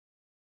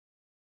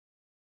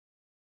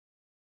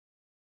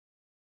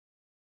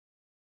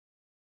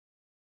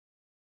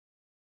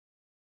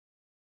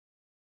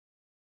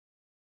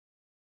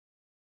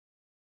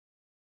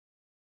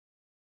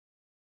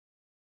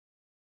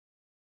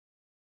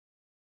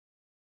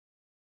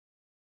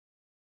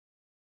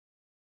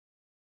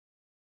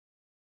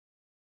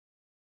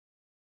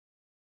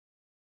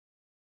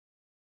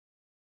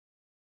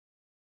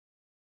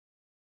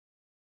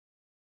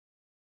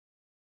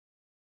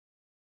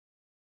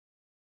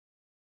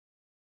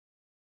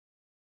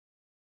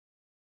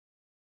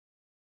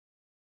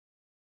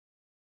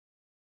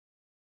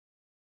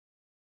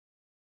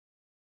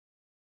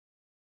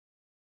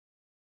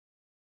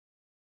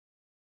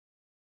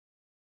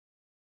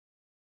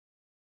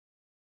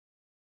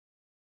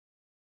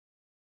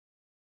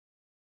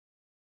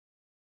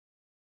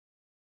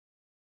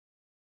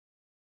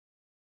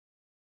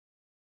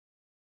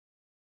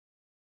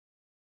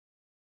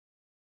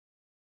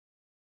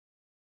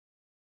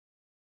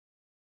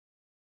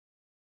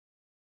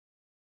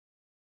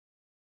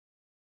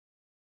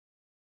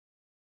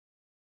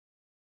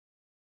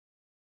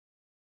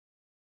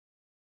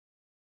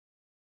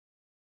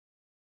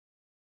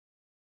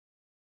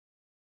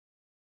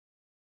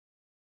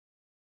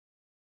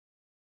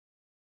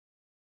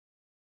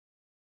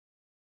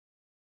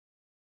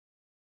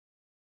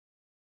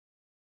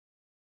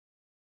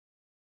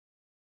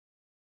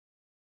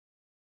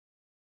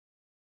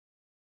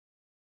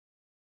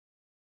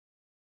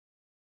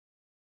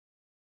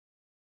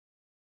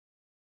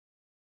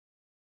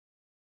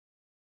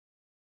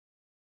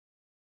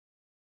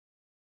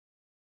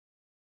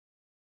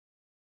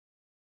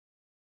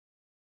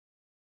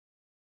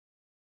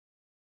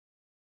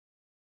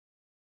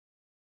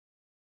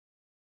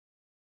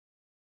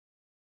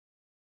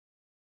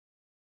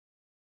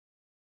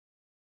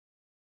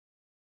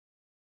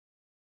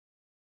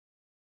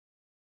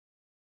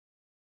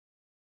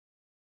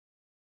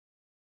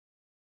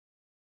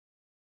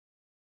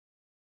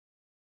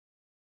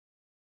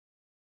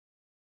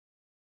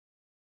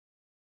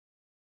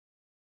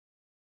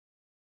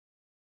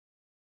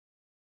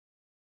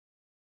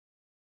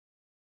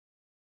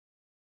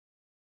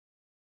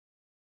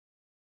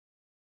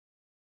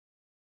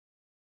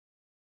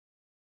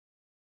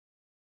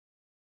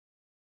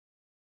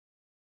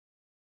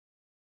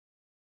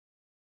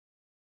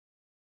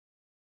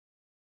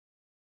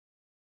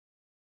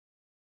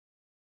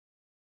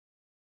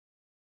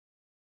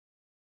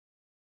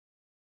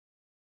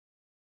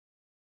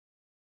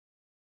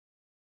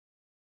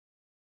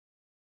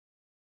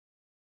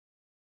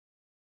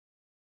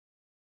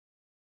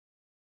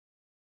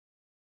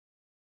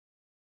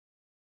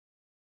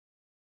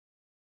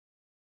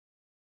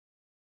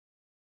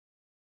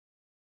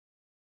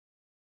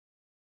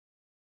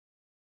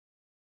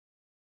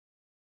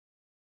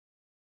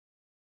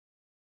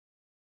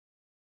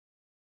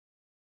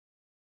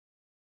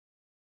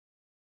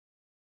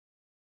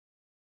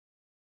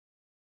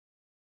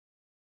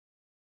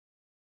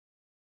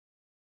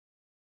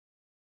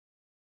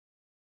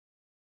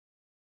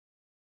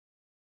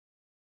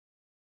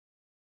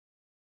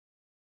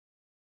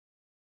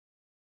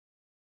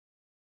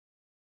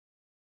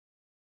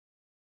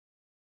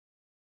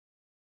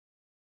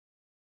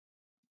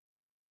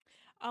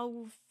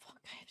Oh, fuck.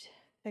 I have to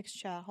fix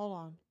chat. Hold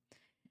on.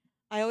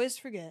 I always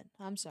forget.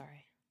 I'm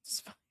sorry.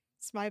 It's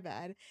my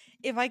bad.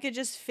 If I could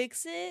just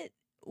fix it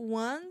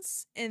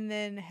once and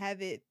then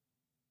have it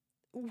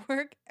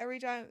work every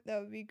time, that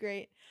would be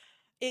great.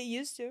 It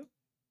used to.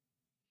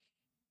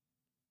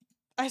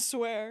 I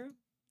swear.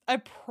 I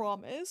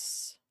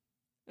promise.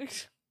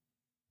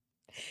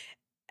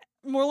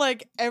 More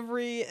like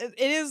it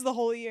is the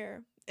whole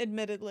year,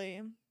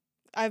 admittedly.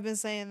 I've been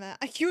saying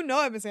that. You know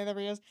I've been saying that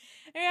for years.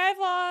 Hey, hi,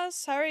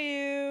 Floss. How are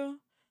you?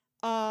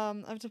 I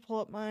have to pull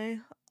up my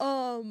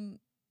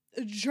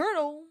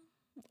journal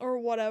or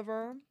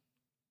whatever.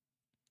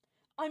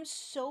 I'm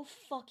so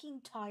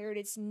fucking tired.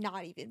 It's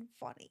not even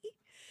funny.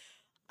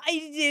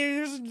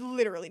 There's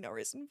literally no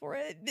reason for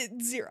it.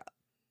 Zero.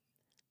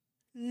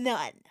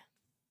 None.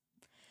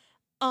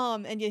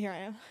 And yet here I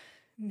am.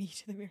 Me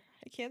to the mirror.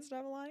 I can't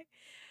stop lying.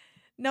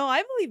 No,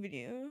 I believe in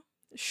you.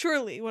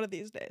 Surely, one of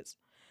these days.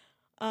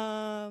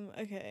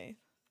 Okay.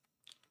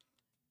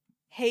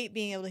 Hate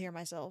being able to hear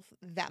myself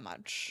that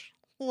much.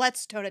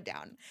 Let's tone it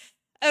down.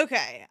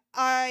 Okay,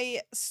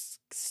 I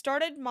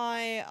started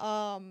my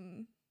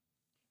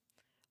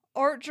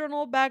art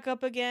journal back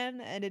up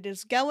again, and it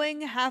is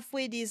going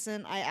halfway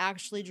decent. I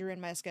actually drew in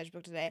my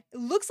sketchbook today. It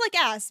looks like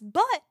ass,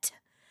 but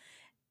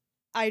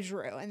I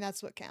drew, and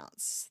that's what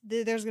counts.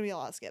 There's gonna be a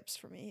lot of skips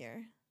for me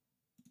here.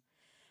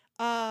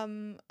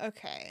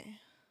 Okay.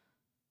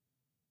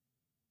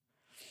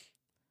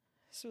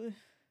 So,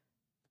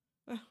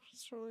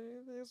 it's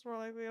more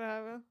likely to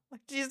happen.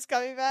 Like, Jesus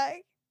coming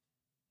back?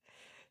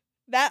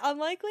 That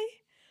unlikely?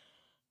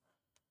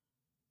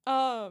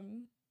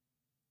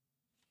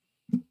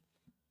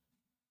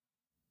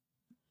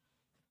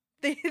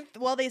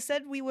 They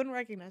said we wouldn't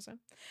recognize him.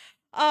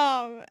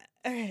 Okay,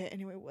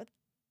 anyway, what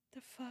the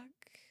fuck?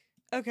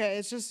 Okay,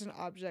 it's just an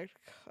object.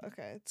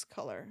 Okay, it's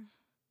color.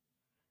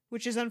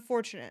 Which is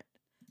unfortunate.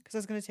 Because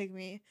that's gonna take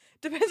me.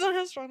 Depends on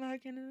how strong the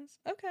Hokkien is.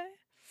 Okay.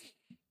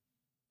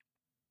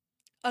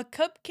 A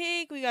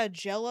cupcake, we got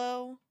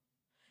Jello.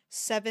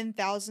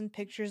 7,000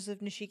 pictures of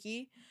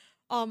Nishiki.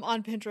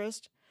 On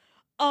Pinterest.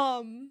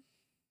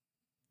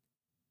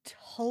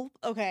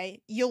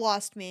 Okay, you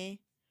lost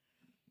me.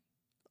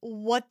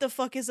 What the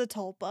fuck is a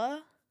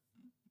tulpa?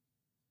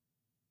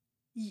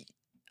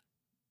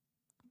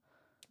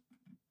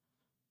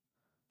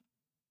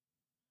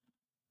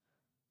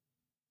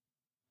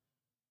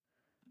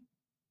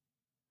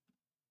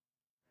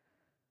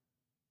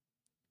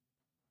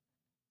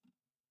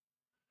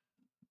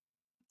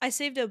 I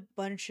saved a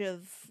bunch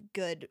of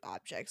good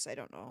objects. I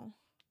don't know.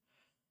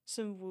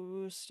 Some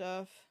woo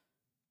stuff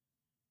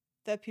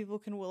that people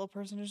can will a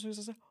person to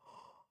do.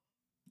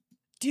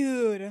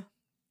 Dude,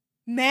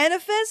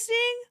 manifesting?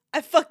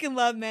 I fucking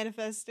love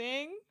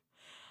manifesting.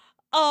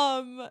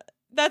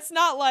 That's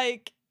not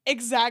like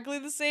exactly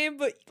the same,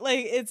 but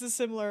like it's a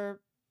similar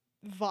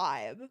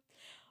vibe.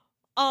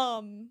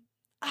 I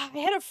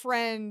had a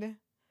friend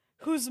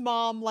whose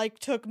mom like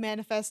took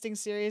manifesting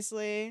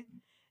seriously.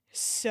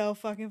 So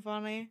fucking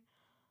funny.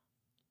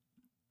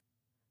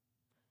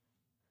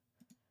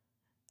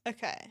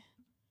 Okay.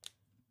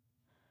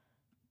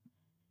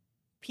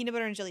 Peanut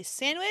butter and jelly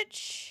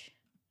sandwich.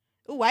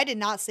 Ooh, I did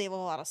not save a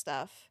whole lot of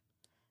stuff.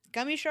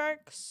 Gummy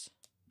sharks.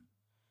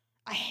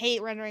 I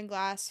hate rendering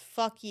glass.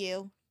 Fuck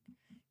you.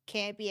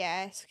 Can't be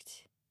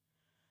asked.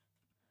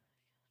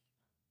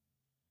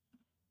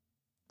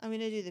 I'm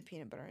gonna do the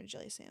peanut butter and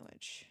jelly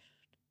sandwich.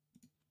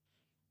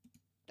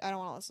 I don't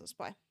want to listen to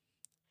Spy.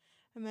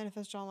 I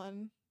manifest John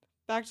Lennon.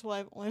 Back to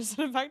life, only to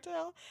send it back to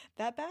hell.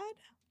 That bad?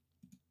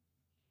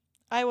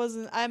 I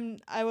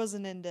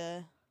wasn't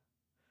into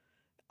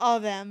all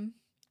them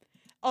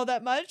all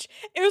that much.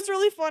 It was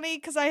really funny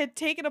because I had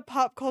taken a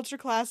pop culture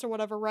class or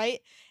whatever,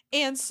 right?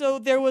 And so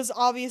there was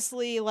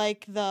obviously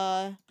like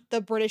the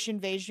British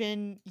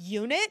invasion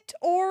unit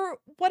or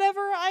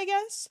whatever, I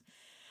guess.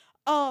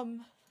 But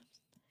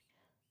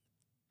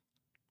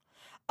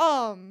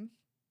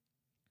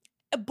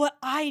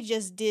I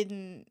just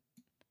didn't.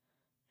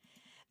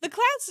 The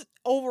class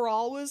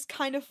overall was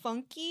kind of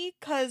funky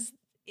because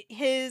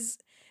his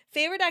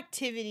favorite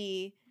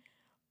activity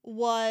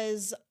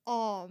was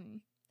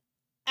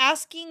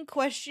asking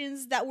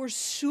questions that were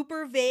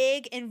super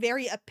vague and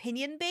very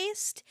opinion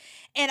based,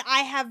 and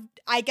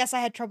I guess I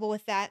had trouble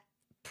with that.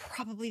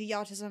 Probably the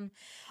autism.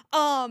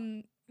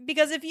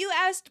 Because if you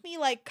asked me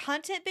like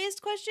content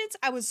based questions,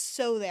 I was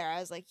so there.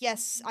 I was like,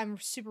 yes, I'm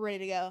super ready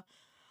to go.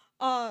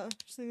 Some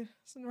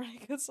really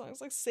good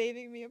songs like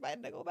 "Saving Me" by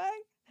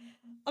Nickelback.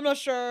 I'm not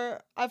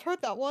sure. I've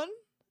heard that one,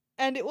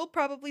 and it will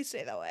probably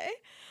stay that way.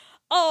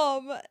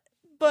 But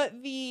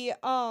the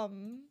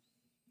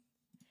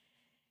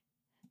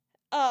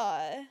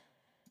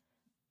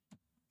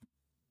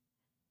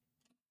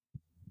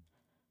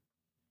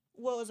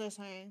what was I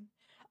saying?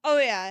 Oh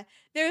yeah,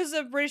 there's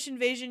a British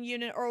invasion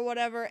unit or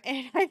whatever,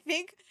 and I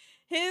think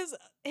his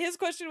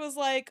question was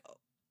like,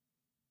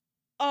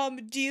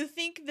 do you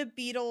think the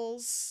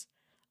Beatles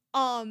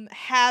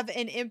have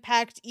an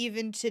impact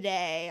even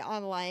today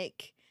on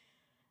like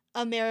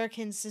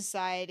American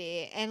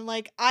society? And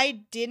like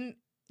I didn't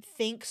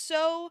think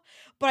so,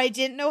 but I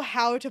didn't know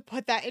how to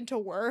put that into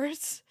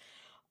words.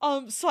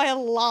 So I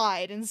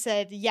lied and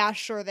said, yeah,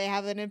 sure, they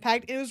have an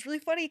impact. And it was really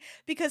funny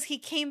because he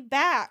came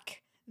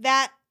back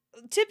that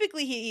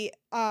typically he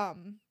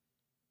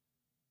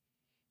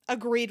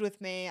agreed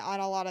with me on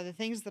a lot of the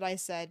things that I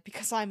said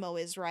because I'm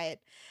always right,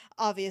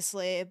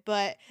 obviously.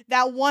 But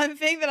that one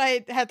thing that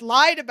I had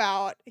lied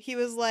about, he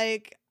was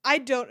like, I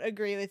don't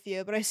agree with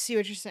you, but I see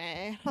what you're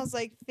saying. I was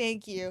like,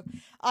 thank you.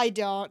 I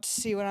don't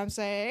see what I'm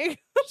saying.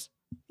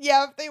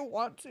 Yeah, if they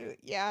want to.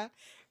 Yeah,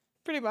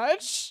 pretty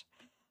much.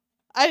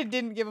 I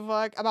didn't give a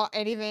fuck about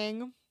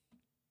anything.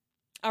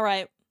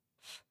 Alright.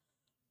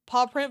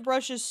 Paw print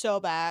brush is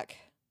so back.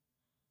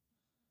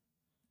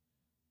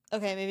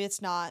 Okay, maybe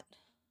it's not.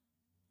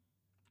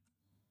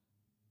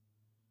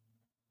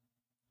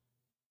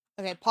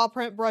 Okay, paw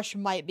print brush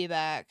might be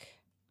back.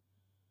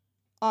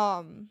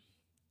 I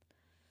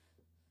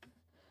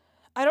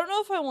don't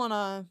know if I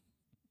wanna...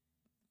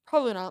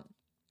 Probably not.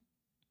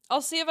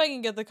 I'll see if I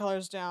can get the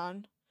colors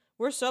down.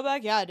 We're so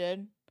back? Yeah, I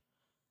did.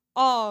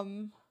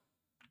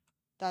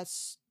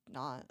 That's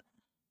not...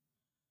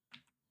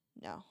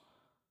 No.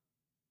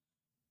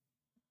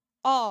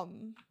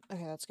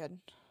 Okay, that's good.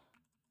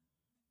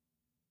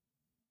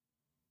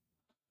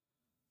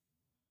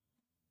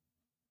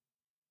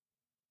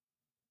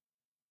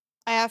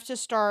 I have to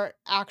start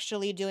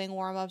actually doing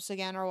warm-ups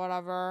again or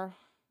whatever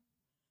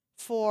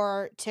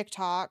for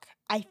TikTok.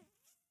 I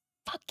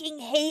fucking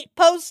hate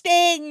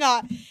posting.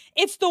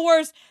 It's the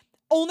worst.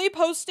 Only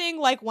posting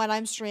like when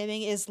I'm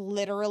streaming is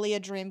literally a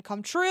dream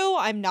come true.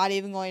 I'm not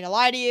even going to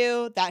lie to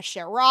you. That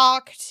shit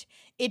rocked.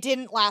 It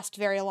didn't last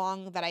very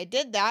long that I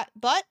did that,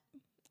 but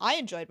I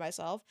enjoyed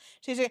myself.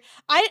 I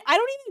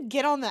don't even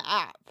get on the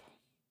app.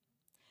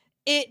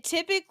 It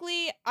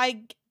typically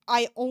I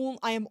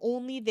am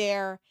only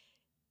there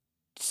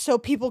so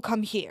people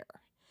come here.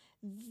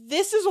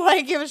 This is what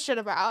I give a shit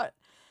about.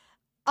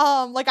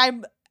 Like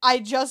I'm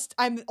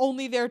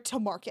only there to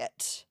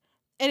market.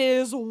 And it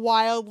is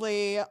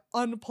wildly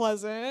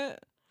unpleasant.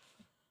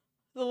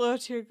 The low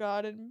tier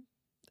god and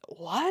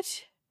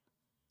what?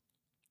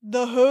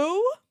 The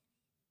who?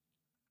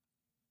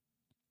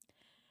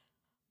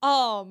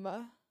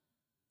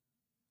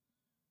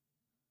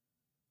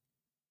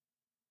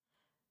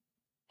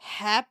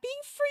 Happy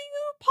for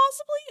you,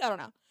 possibly? I don't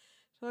know.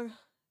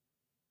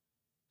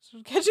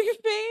 So catching a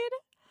fade?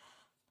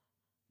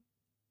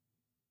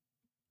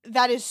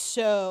 That is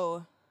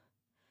so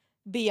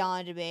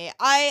beyond me.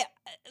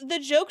 The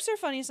jokes are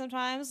funny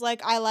sometimes.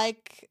 Like I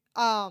like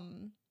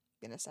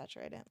gonna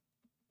saturate it.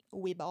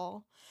 Wee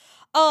ball.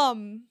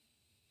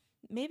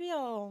 Maybe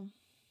I'll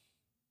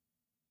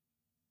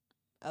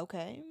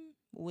okay.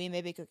 We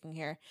may be cooking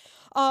here.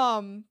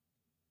 The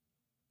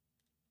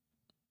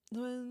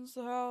wins,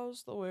 the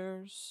house, the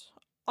wares.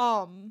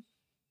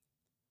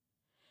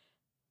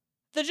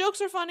 The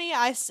jokes are funny.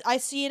 I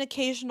see an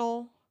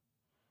occasional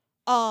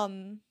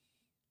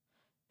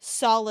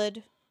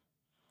solid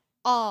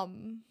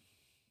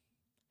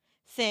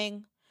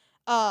thing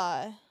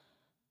a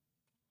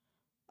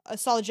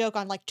solid joke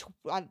on like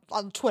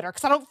on Twitter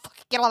because I don't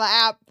fucking get on the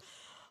app,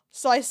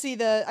 so I see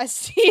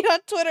it on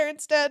Twitter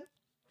instead.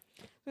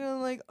 You know,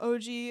 like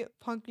OG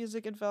punk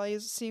music and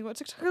values, seeing what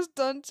TikTok has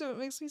done to it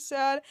makes me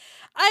sad.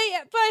 But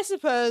I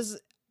suppose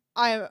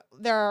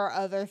there are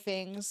other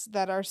things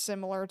that are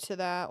similar to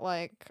that,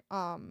 like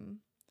I'm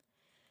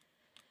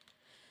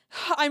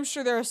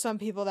sure there are some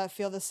people that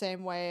feel the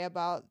same way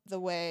about the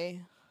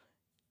way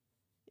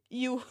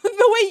you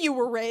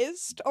were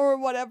raised or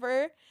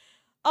whatever.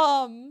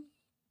 I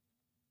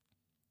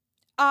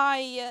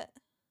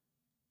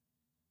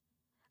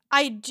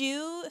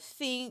do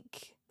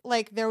think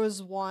like there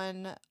was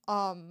one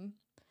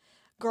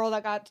girl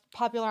that got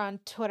popular on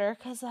Twitter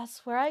cuz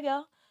that's where I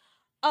go.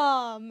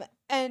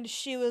 And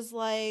she was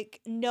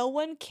like, no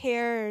one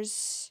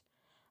cares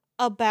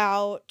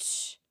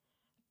about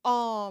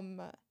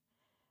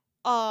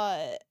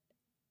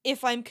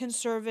if I'm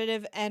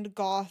conservative and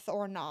goth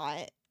or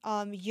not.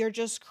 You're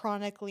just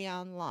chronically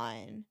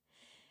online.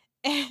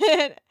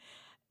 And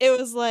it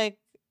was like,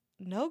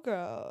 no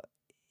girl,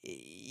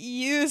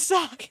 you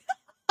suck.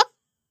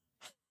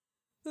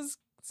 This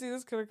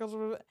could have come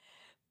from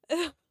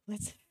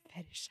let's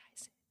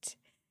fetishize it.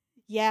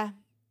 Yeah.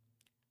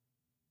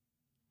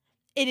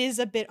 It is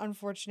a bit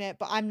unfortunate,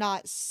 but I'm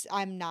not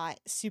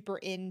super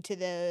into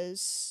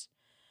those.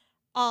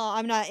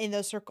 I'm not in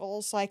those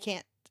circles, so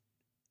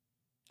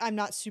I'm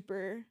not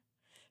super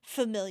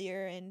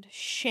familiar and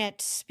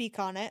shan't speak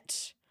on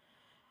it.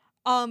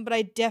 But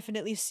I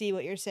definitely see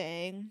what you're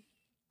saying.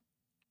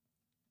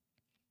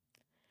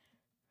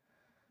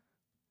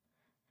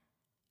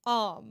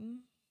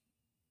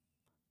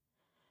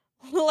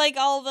 Like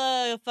all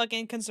the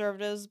fucking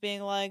conservatives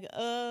being like,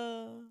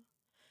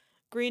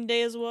 Green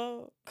Day is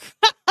woke.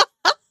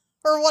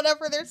 Or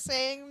whatever they're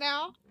saying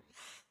now.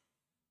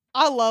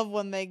 I love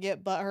when they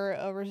get butthurt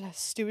over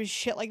stupid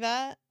shit like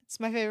that. It's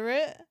my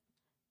favorite.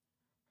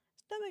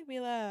 That make me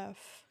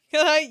laugh.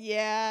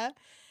 Yeah. And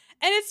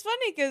it's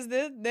funny because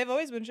they've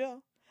always been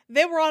chill.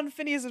 They were on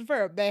Phineas and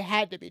Ferb. They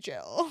had to be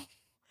chill.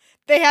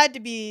 They had to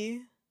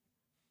be,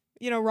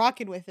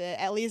 rocking with it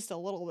at least a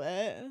little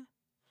bit.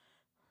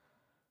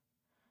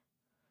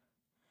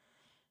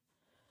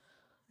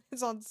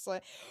 It's on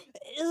display.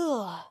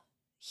 Ugh.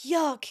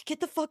 Yuck.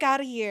 Get the fuck out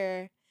of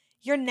here.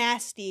 You're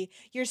nasty.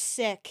 You're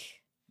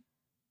sick.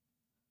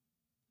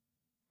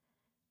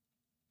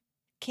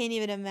 Can't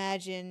even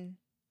imagine.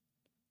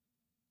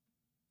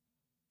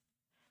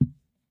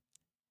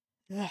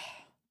 Ugh.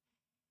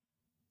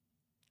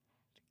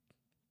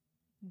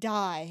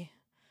 Die.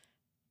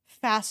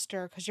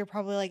 Faster, because you're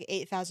probably like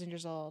 8,000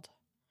 years old.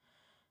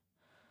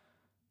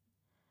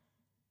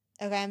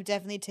 Okay, I'm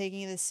definitely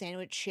taking this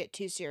sandwich shit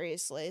too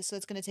seriously, so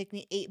it's gonna take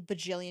me 8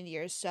 bajillion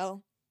years,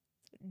 so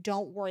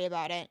don't worry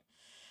about it.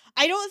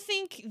 I don't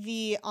think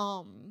the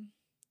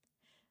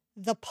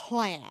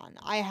plan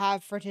I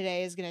have for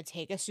today is gonna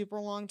take a super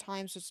long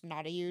time, so it's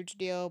not a huge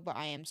deal, but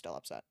I am still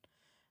upset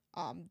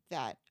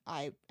that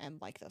I am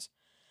like this.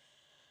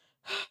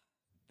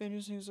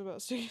 Benji sings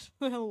about six.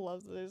 I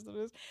love this,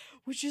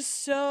 which is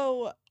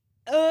so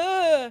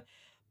but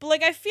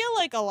like I feel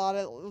like a lot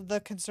of the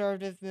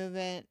conservative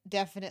movement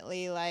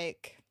definitely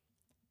like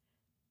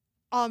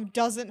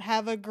doesn't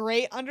have a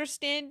great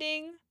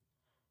understanding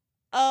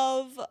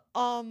of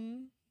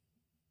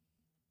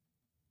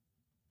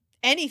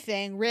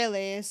anything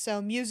really, so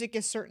music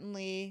is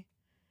certainly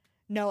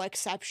no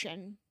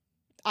exception,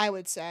 I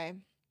would say.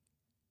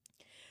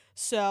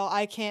 So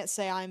I can't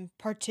say I'm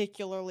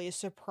particularly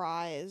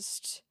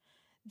surprised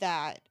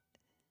that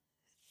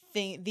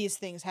these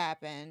things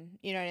happen.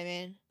 You know what I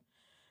mean?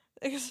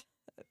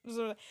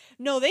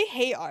 No, they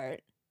hate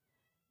art.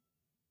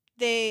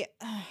 They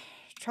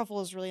Truffle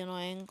is really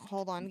annoying.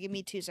 Hold on, give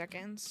me 2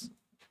 seconds.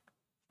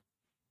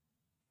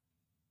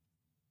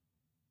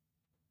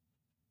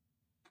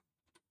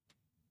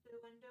 The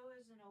window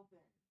isn't open.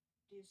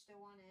 Do you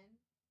still want in?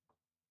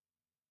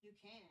 You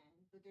can,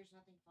 but there's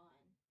nothing fun.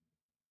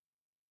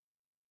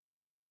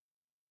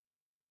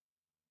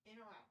 In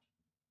or out?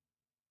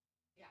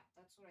 Yeah,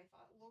 that's what I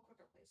thought. A little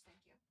quicker, please. Thank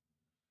you.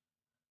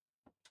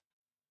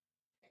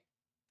 Okay,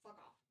 fuck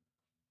off.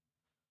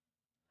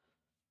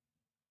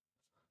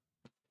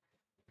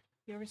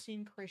 You ever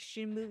seen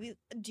Christian movies?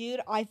 Dude,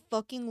 I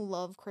fucking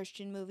love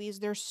Christian movies.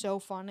 They're so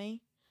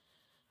funny.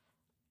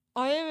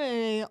 I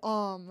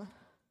am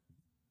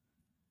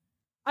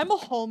I'm a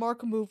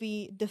Hallmark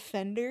movie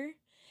defender,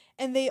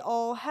 and they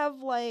all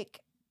have like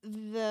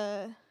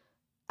the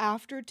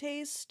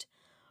aftertaste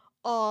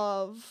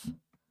of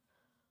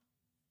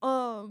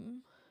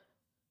um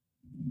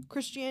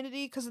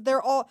Christianity, because they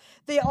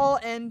all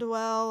end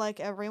well,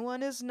 like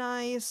everyone is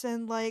nice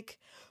and like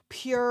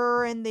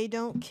pure, and they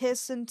don't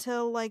kiss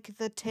until like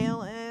the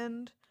tail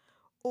end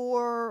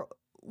or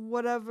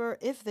whatever,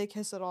 if they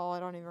kiss at all. I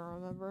don't even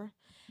remember.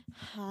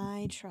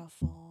 Hi,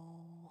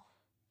 Truffle.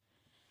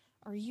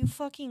 Are you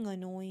fucking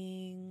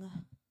annoying?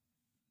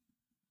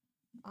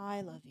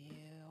 I love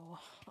you.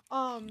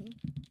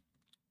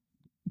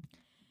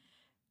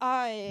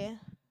 I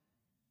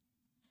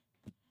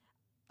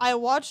I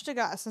watched a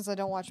guy, since I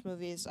don't watch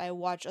movies, I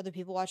watch other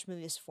people watch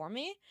movies for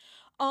me.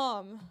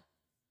 I'm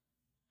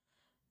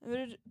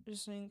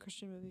just saying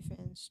Christian movie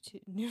fans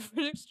to New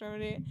Food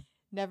Exterminate.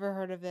 Never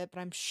heard of it,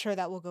 but I'm sure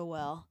that will go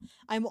well.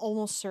 I'm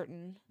almost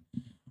certain.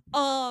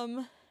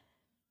 Ruin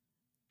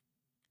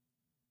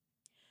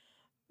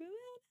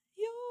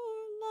your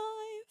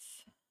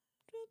life,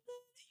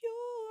 ruin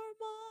your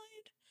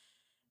mind,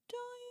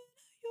 die in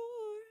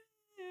your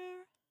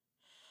hair.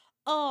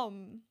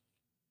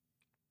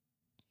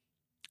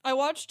 I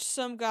watched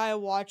some guy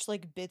watch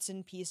like bits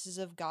and pieces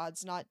of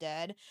God's Not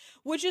Dead,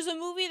 which is a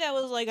movie that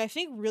was like I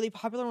think really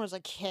popular when I was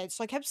a kid.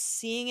 So I kept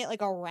seeing it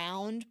like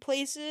around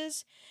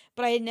places,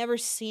 but I had never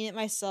seen it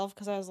myself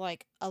because I was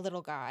like a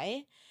little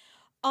guy.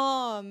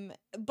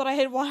 But I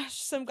had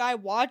watched some guy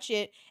watch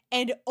it,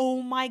 and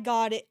oh my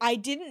god, I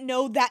didn't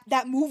know that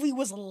that movie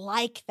was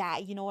like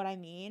that. You know what I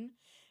mean?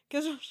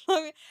 Because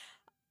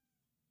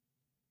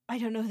I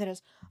don't know who that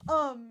is.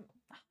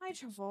 Hi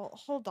Truffle.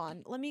 Hold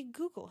on. Let me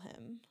Google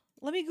him.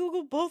 Let me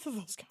Google both of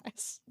those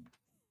guys.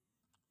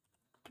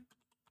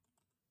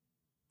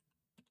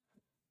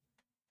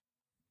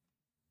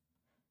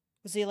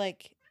 Was he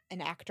like an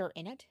actor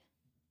in it?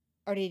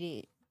 Or did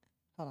he.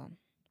 Hold on.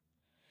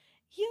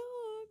 Your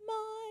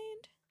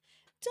mind,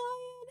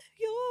 dying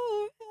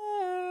your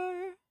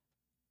hair.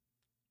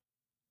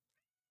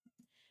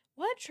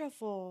 What,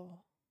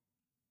 Truffle?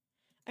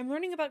 I'm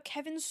learning about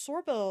Kevin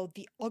Sorbo,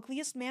 the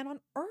ugliest man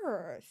on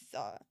earth.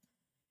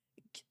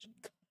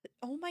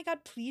 Oh my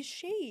god, please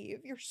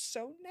shave. You're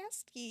so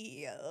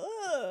nasty.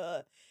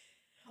 Ugh.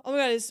 Oh my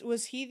god,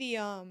 was he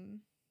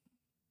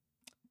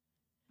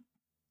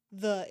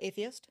the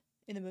atheist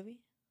in the movie?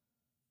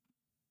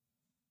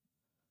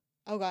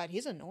 Oh god,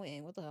 he's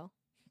annoying. What the hell?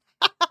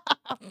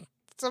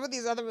 Some of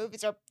these other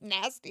movies are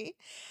nasty.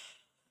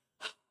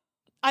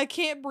 I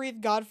Can't Breathe,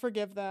 God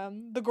Forgive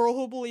Them. The Girl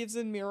Who Believes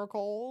in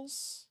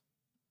Miracles.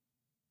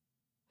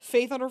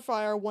 Faith Under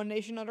Fire, One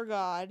Nation Under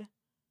God.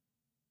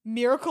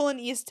 Miracle in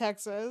East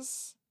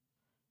Texas.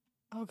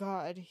 Oh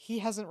god, he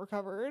hasn't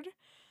recovered.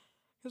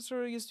 His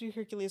sort of used to be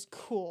Hercules.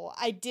 Cool.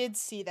 I did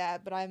see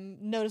that, but I'm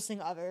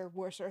noticing other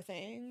worser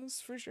things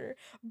for sure.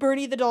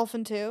 Bernie the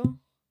Dolphin too.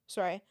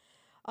 Sorry.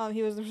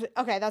 He was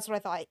okay. That's what I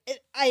thought.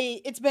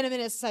 It's been a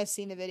minute since I've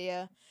seen the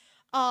video.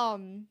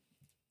 Um,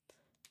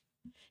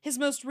 his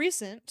most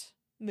recent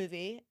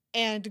movie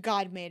and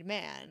God Made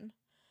Man.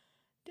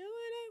 Doing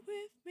it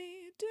with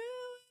me,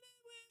 doing it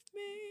with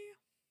me.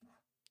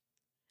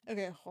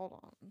 Okay, hold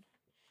on.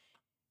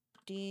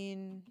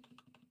 Dean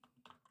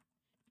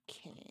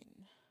Cain.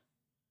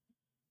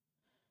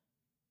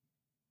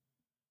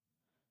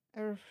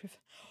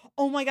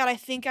 Oh my god, I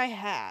think I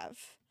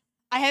have.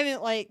 I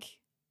haven't like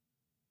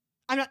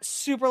I'm not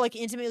super like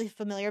intimately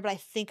familiar, but I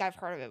think I've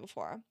heard of it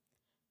before.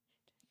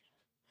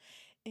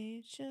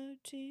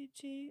 Hottogol,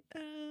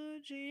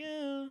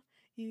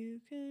 you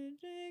can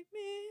take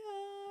me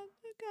up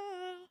the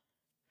girl.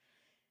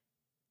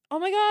 Oh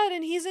my god,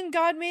 and he's in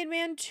God Made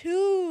Man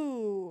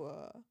too.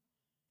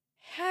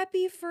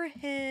 Happy for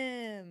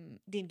him.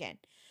 Dean Cain.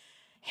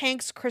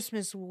 Hank's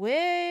Christmas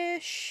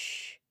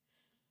Wish.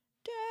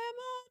 Damn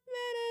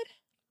minute.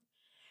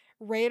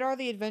 Radar: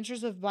 The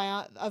Adventures of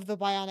the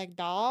Bionic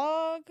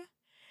Dog.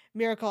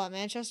 Miracle at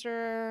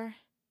Manchester.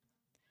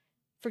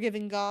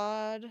 Forgiving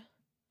God.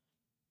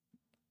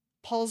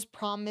 Paul's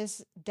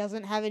Promise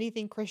doesn't have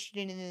anything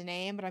Christian in the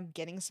name, but I'm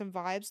getting some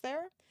vibes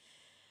there.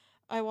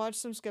 I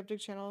watched some skeptic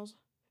channels.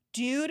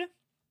 Dude,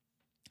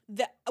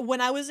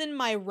 when I was in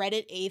my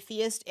Reddit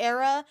atheist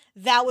era,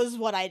 that was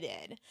what I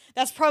did.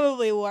 That's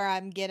probably where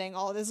I'm getting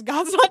all this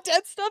God's Not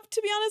Dead stuff,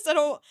 to be honest. I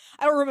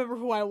don't remember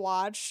who I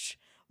watched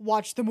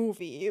the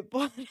movie,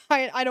 but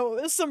I know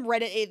it was some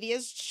Reddit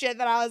atheist shit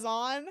that I was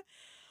on.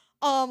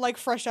 Like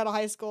fresh out of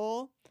high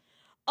school.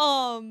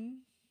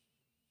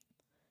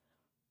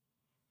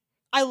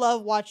 I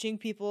love watching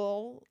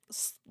people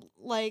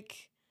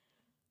like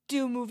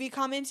do movie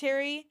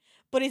commentary,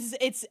 but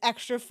it's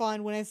extra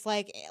fun when it's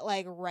like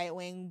right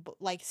wing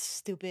like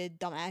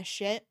stupid dumbass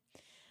shit.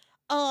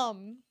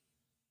 I'm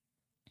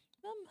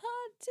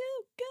hard to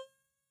go.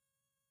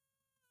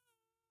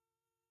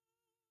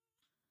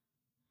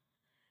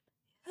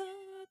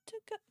 Hard to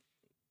go.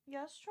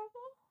 Yes,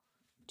 trouble.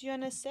 Do you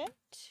wanna sit?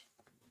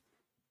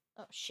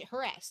 Oh shit,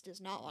 her ass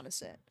does not want to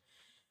sit.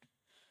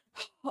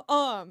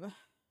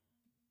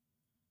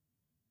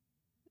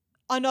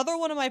 Another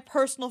one of my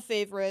personal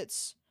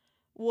favorites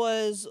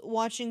was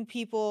watching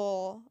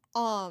people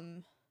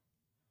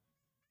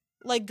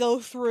like go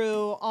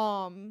through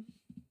oh,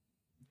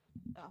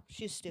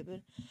 she's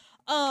stupid.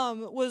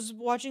 Was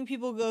watching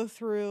people go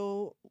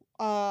through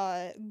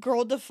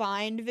girl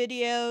defined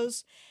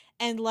videos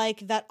and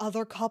like that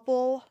other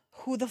couple,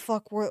 who the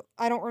fuck were,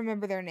 I don't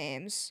remember their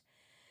names.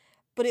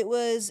 But it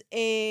was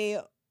a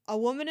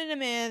woman and a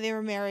man, they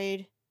were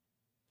married.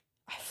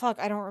 Fuck,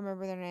 I don't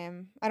remember their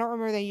name. I don't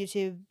remember their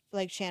YouTube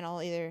like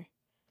channel either.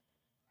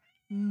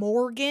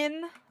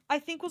 Morgan, I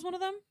think, was one of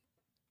them.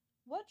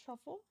 What,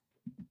 Truffle?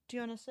 Do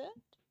you want to sit?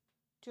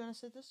 Do you want to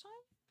sit this time?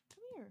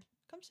 Come here.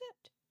 Come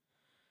sit.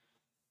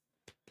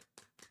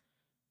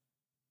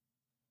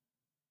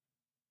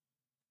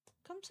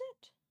 Come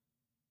sit.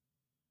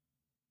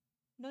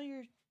 No,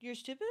 you're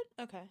stupid?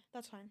 Okay,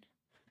 that's fine.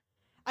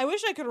 I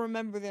wish I could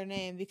remember their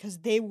name because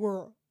they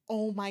were,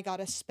 oh my god,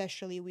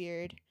 especially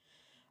weird.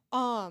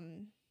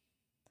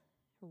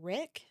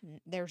 Rick?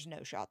 There's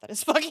no shot that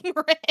is fucking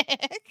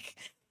Rick.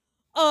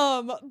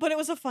 But it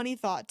was a funny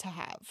thought to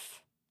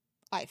have,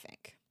 I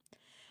think.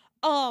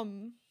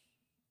 Um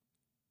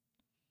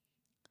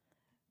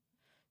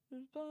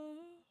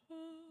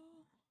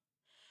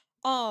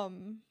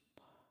um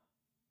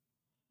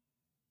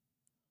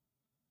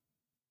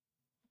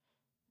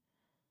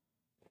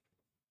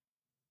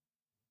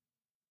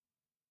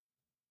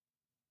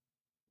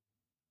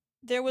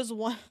there was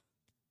one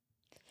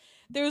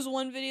there was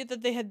one video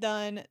that they had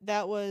done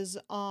that was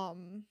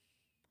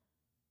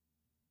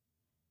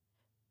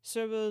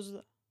Serbo's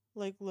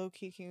like low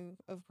key king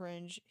of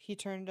cringe. He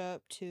turned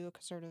up to a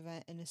concert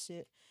event in a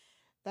suit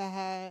that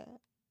had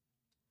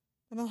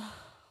a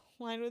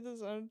line with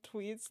his own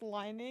tweets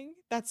lining.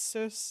 That's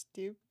so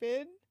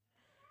stupid.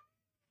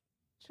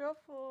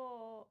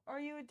 Truffle, are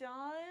you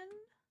done?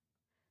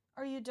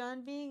 Are you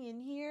done being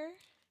in here?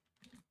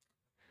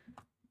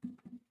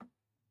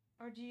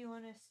 Or do you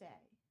want to stay?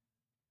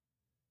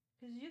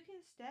 Because you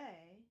can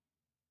stay.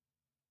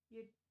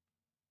 You're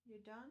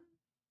done?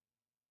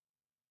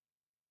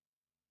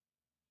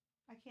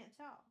 I can't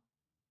tell.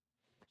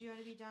 Do you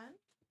want to be done?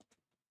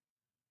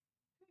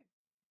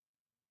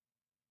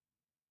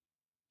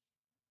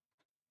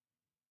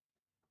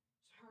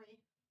 Sorry.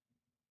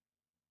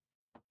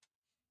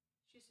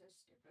 She's so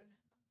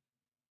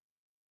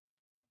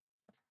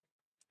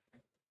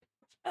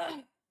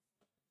stupid.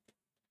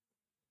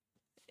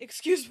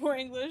 Excuse poor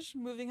English.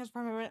 Moving has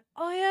primary.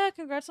 Oh yeah,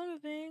 congrats on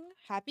moving.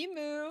 Happy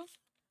move.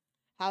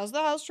 How's the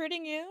house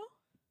treating you?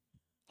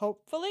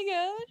 Hopefully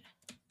good.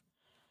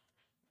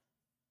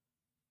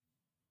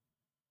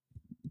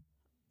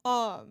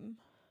 Um.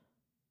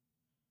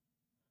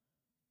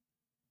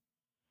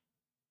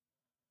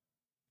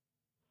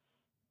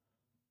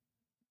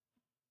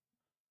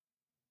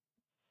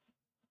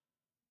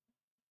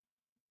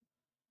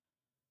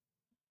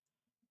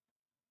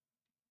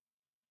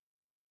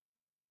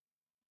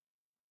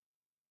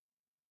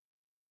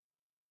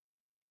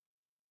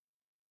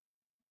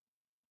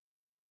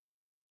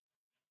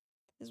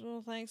 His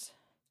little thanks.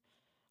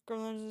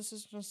 Gremlins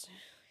assistance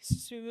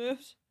needs to be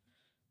moved.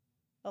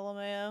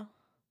 LMAO.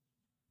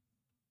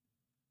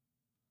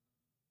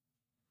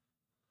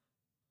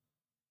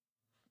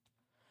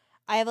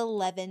 I have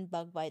 11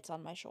 bug bites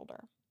on my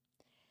shoulder.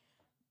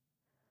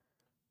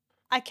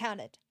 I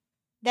counted.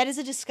 That is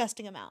a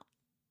disgusting amount,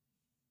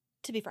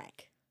 to be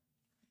frank.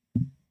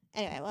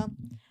 Anyway, well,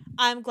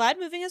 I'm glad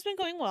moving has been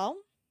going well.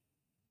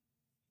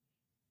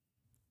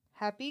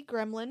 Happy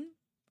gremlin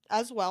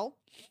as well.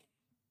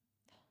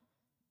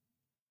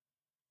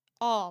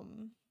 With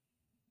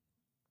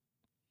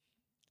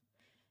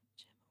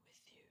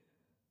you.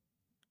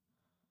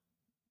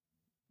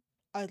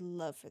 I'd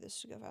love for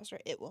this to go faster.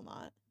 It will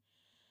not.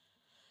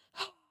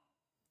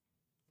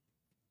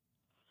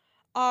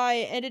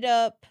 I ended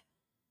up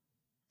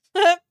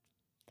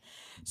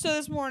so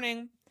this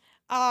morning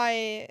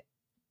I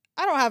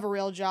don't have a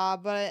real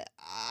job, but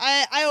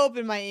I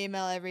open my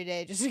email every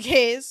day just in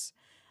case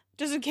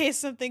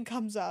something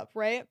comes up,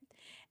 right?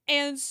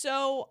 And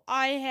so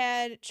I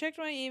had checked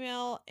my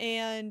email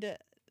and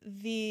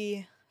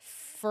I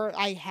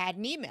had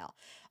an email,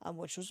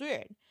 which was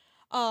weird.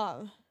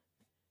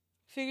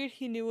 Figured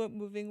he knew what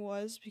moving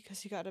was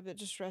because he got a bit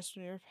distressed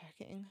when we were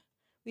packing.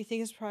 We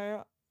think his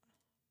prior.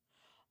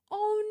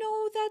 Oh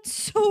no, that's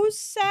so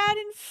sad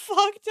and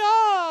fucked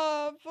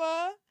up.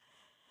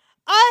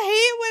 I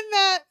hate when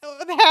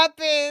that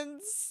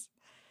happens.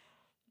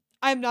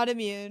 I'm not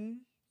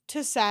immune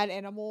to sad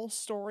animal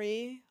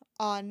story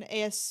on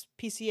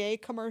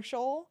ASPCA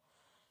commercial.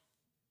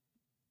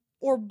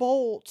 Or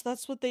Bolt.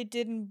 That's what they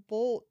did in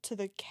Bolt to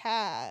the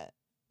cat.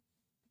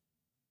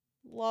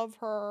 Love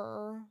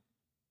her.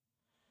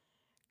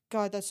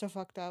 God, that's so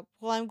fucked up.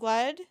 Well, I'm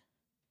glad.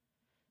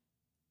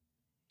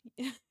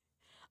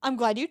 I'm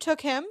glad you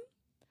took him.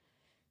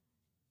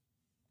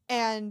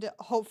 And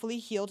hopefully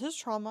healed his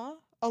trauma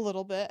a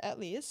little bit, at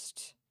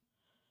least.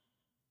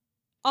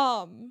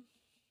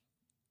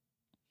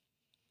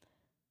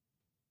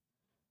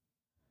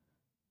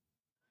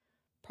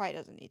 Probably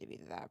doesn't need to be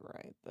that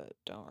bright, but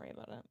don't worry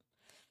about it.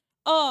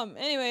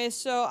 Anyway,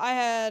 so I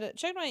had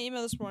checked my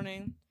email this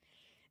morning,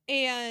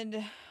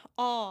 and,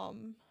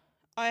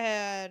 I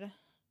had,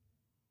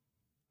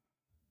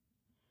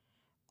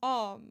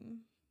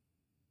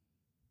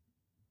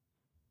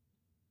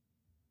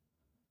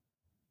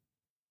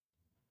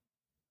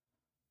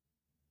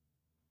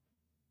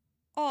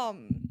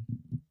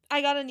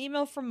 I got an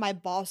email from my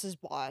boss's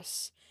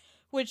boss,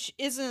 which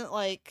isn't,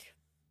 like,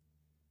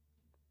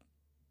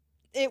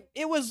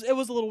 it was a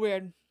little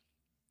weird,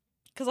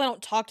 because I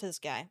don't talk to this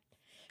guy,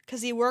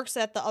 because he works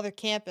at the other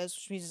campus,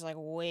 which means he's, like,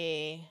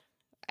 way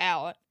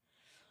out.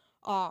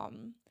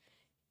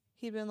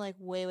 He'd been, like,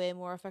 way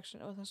more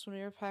affectionate with us when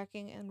we were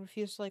packing, and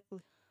refused to, like,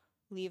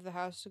 leave the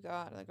house to go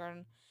out in the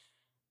garden.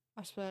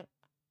 I spent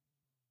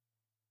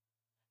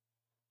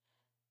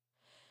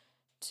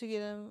to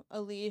get him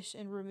a leash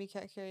and roomy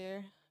cat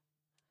carrier.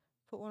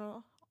 Put one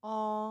on.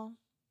 Aw.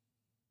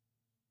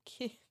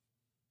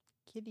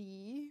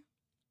 Kitty.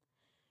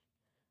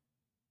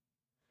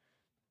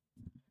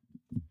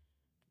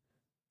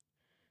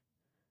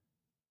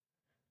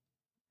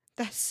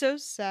 That's so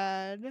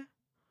sad.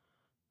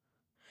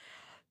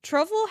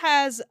 Truffle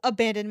has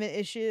abandonment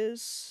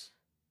issues.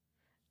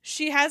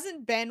 She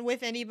hasn't been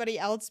with anybody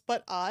else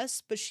but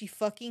us, but she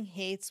fucking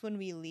hates when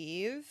we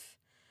leave.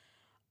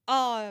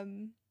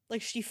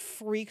 Like, she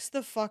freaks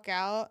the fuck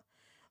out.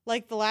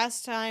 Like, the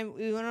last time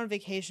we went on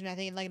vacation, I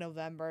think in, like,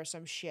 November or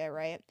some shit,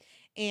 right?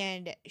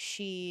 And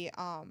she,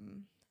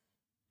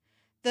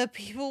 the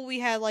people we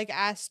had, like,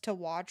 asked to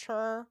watch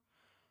her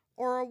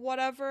or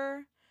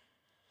whatever,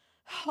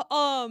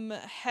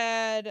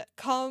 had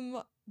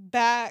come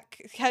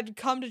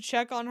to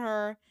check on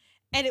her,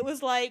 and it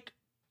was like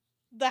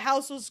the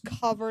house was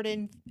covered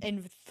in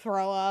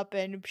throw up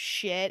and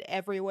shit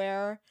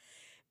everywhere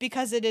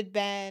because it had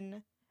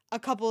been a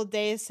couple of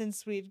days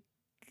since we'd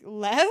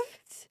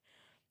left.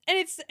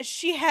 And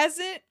she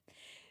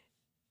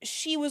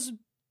was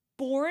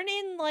born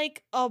in,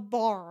 like, a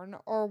barn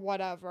or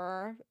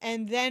whatever,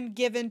 and then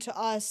given to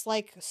us,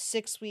 like,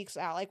 6 weeks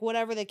out, like,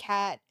 whatever the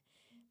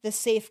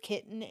safe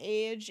kitten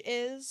age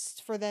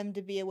is for them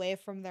to be away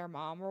from their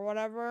mom or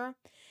whatever.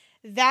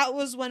 That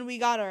was when we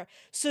got her.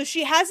 So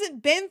she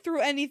hasn't been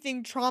through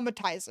anything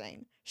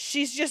traumatizing.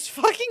 She's just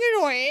fucking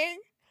annoying.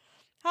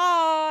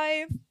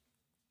 Hi.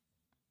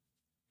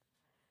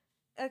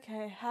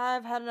 Okay,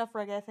 I've had enough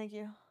reggae, thank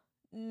you.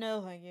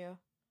 No, thank you.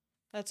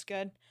 That's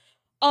good.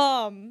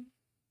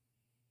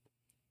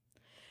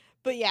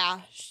 But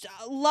yeah,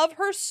 love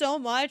her so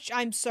much.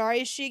 I'm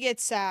sorry she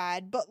gets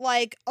sad, but,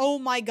 like, oh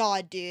my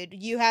god, dude,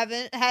 you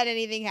haven't had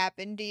anything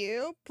happen to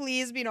you.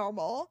 Please be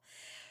normal.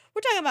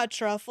 We're talking about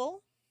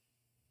Truffle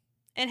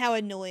and how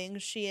annoying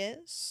she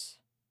is.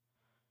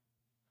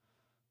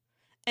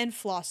 And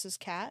Floss's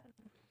cat.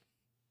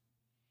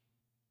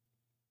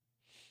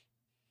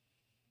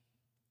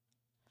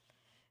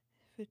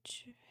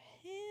 Put your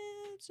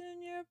hands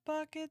in your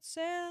pockets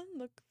and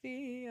look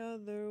the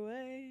other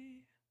way.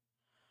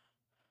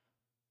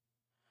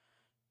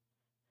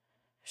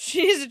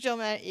 She's a chill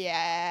man.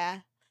 Yeah.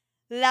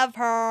 Love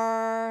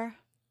her.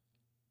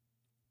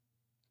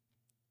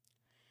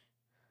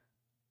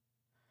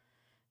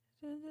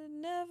 It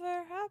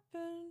never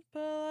happened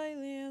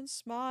politely and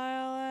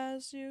smile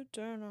as you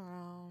turn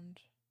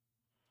around.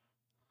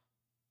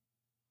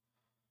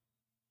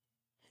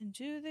 And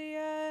do the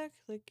act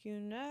like you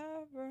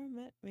never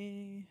met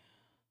me.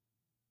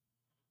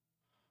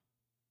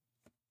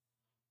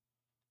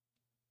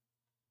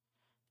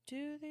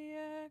 Do the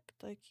act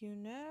like you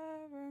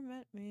never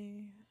met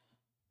me.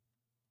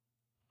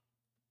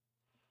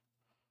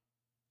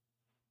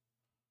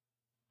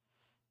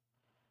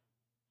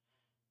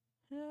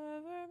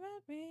 Never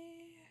met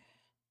me.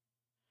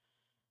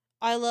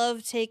 I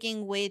love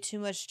taking way too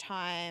much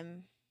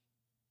time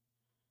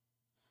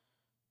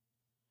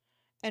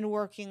and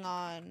working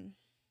on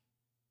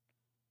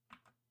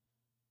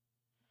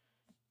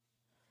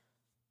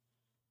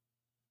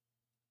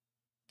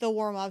the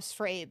warm-ups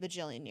for 8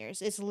 bajillion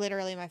years. It's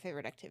literally my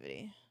favorite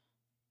activity.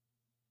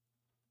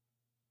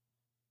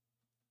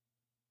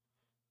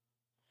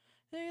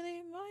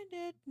 Really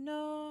minded,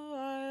 no,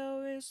 I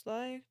always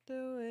like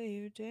the way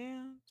you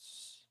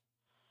dance.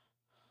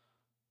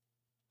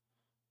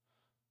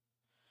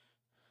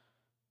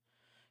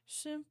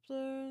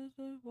 Simpler than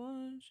the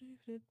ones you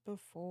did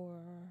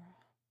before.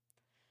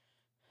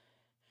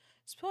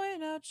 Just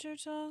point out your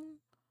tongue,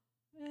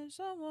 and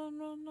someone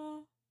will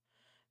know.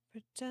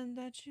 Pretend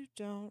that you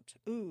don't.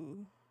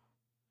 Ooh.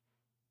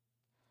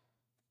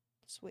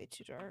 It's way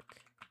too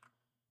dark.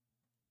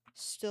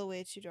 Still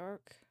way too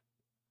dark.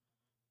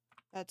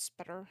 That's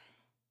better.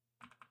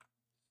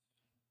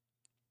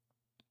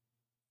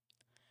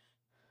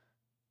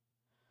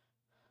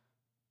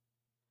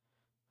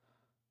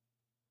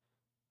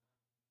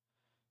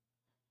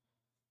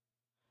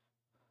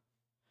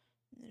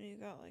 And then you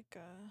got like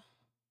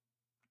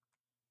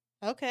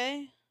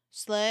okay.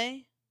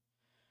 Slay.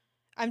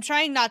 I'm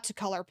trying not to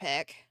color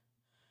pick.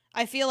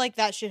 I feel like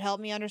that should help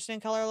me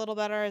understand color a little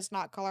better. It's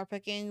not color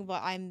picking,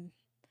 but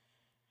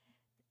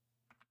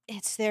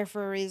it's there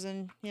for a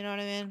reason, you know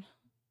what I mean?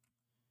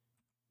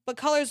 But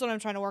color's what I'm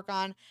trying to work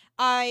on.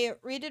 I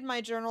redid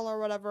my journal or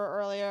whatever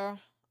earlier,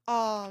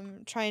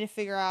 trying to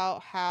figure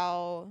out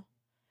how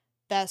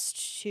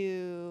best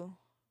to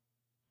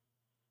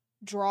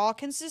draw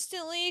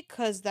consistently,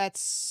 because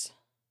that's,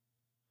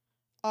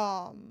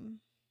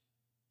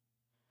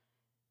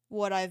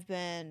 what I've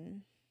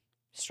been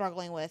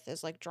struggling with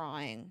is, like,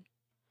 drawing,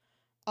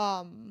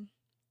 often.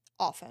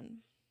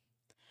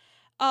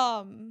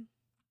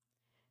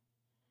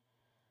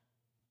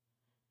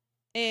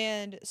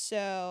 And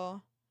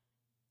so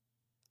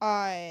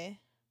I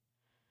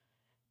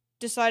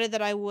decided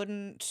that I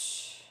wouldn't,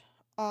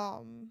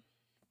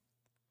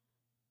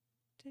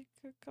 take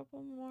a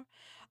couple more,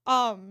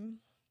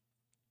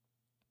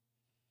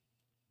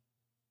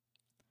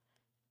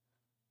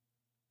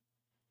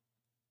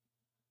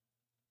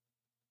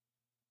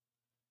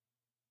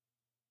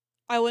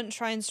 I wouldn't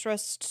try and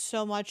stress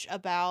so much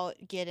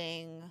about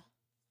getting,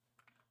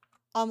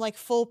 like,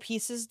 full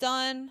pieces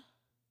done,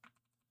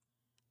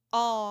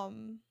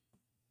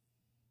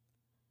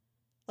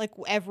 like,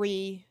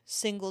 every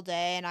single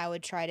day, and I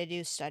would try to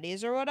do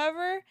studies or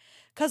whatever,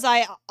 because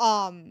the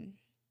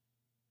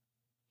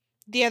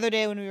other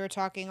day when we were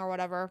talking or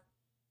whatever,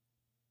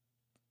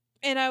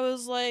 and I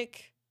was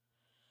like,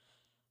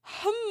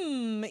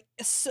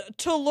 so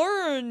to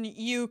learn,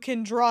 you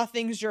can draw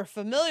things you're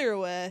familiar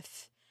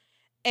with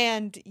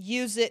and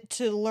use it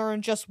to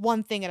learn just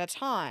one thing at a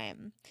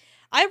time.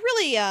 I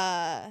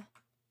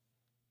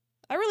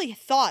really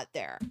thought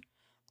there.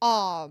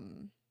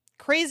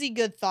 Crazy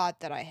good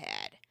thought that I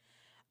had.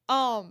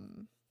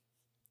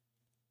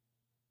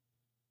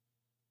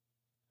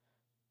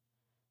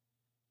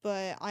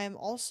 But I am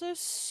also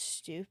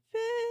stupid.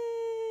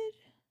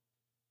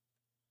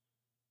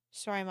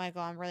 Sorry,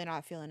 Michael, I'm really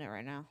not feeling it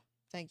right now.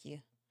 Thank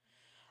you.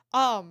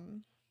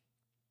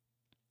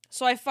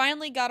 So I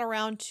finally got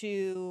around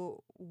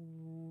to,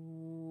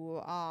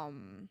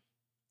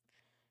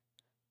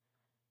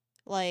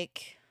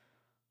 like,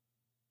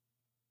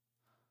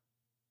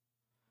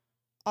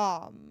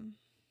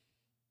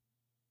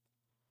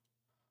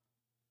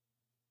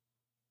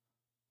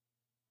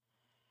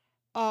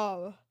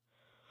 uh,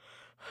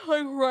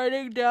 like,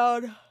 writing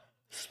down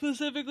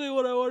specifically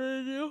what I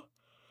wanted to do.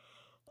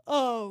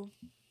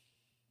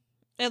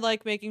 And,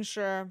 like, making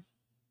sure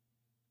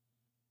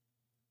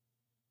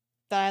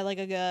that I had, like,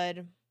 a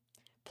good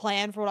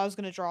plan for what I was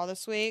gonna draw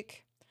this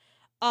week.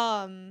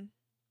 Because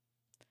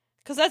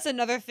that's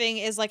another thing,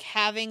 is, like,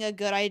 having a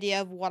good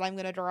idea of what I'm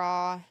gonna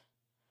draw.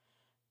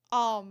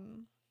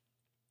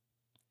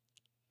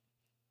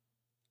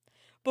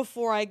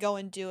 Before I go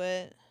and do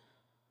it.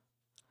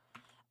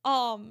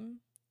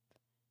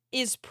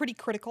 Is pretty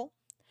critical.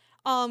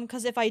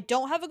 Because if I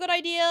don't have a good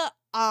idea,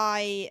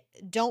 I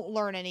don't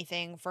learn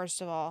anything, first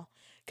of all.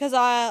 Because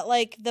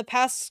like, the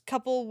past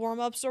couple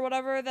warm-ups or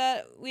whatever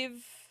that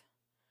we've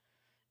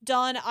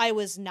done, I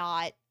was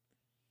not,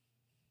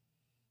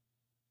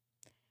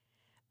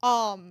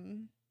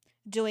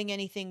 doing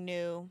anything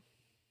new.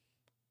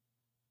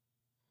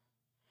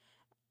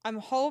 I'm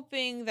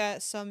hoping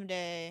that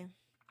someday.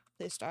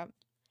 Please stop.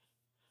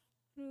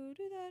 Do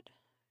that.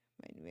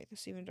 Might make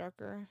this even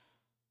darker.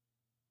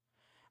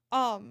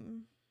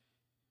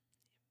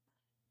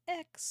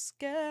 X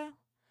girl.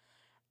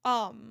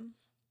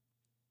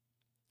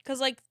 Cause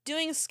like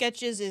doing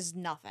sketches is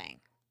nothing.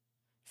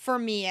 For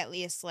me at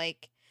least.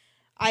 Like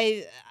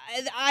I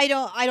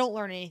don't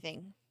learn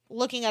anything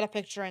looking at a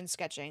picture and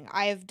sketching.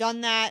 I have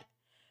done that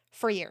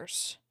for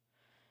years.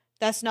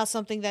 That's not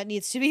something that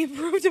needs to be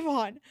improved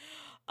upon.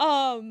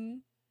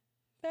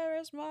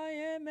 Paris,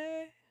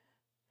 Miami,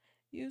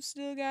 you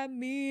still got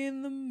me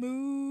in the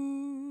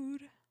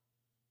mood.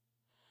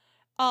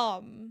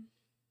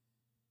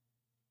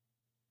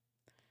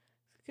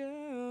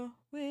 Girl,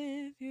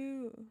 with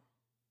you.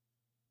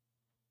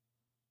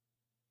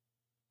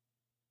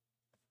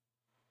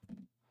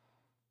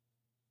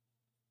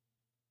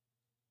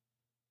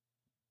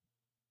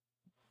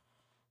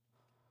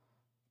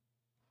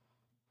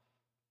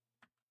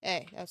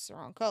 Hey, that's the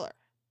wrong color.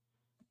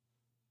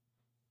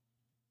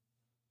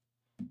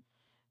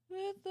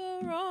 With the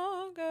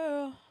wrong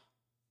girl.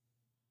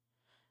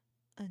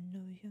 I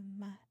know you're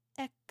my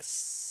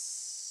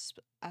ex,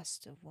 but I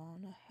still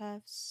wanna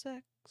have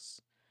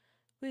sex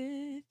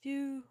with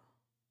you.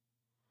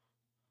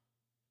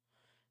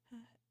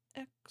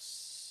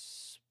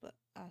 Ex, but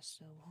I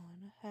still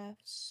wanna have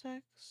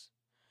sex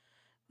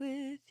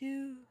with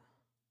you.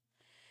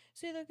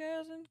 See the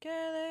girls in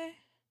Cali,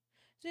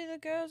 see the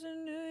girls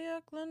in New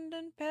York,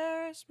 London,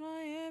 Paris,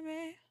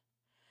 Miami.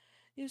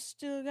 You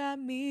still got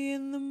me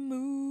in the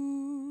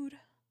mood.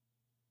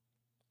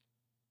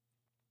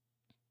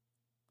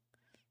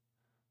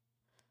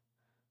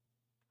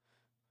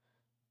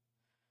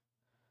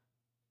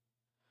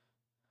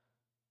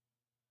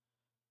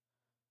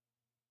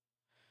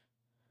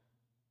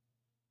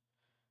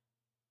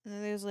 And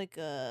then there's like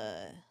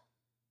a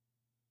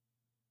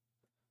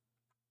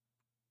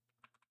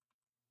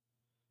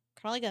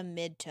kind of like a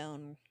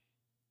mid-tone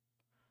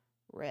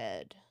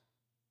red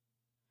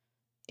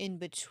in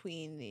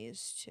between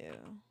these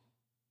two.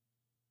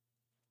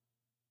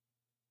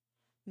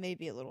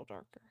 Maybe a little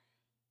darker.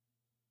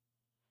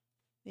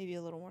 Maybe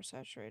a little more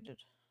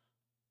saturated.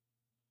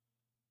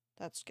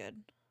 That's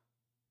good.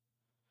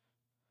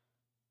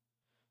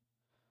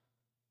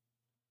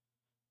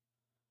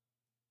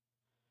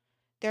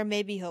 There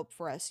may be hope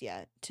for us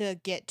yet to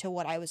get to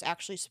what I was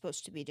actually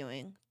supposed to be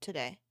doing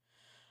today.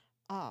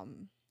 I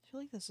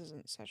feel like this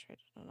isn't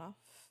saturated enough.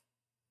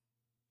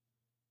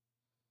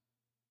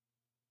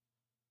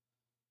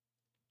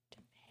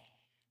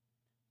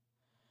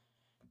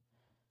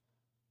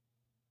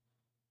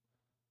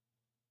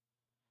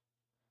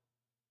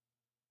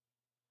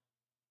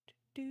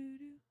 Do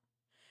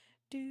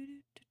do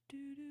do do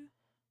do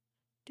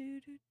do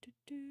do do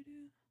do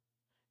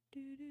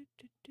do do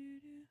do do.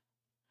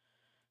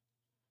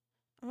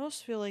 I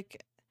almost feel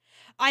like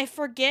I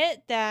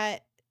forget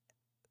that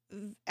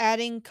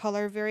adding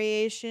color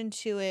variation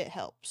to it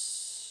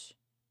helps.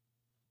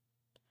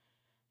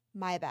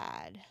 My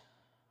bad.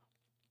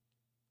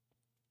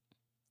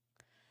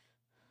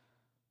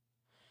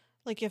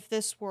 Like if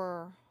this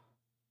were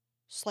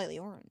slightly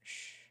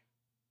orange,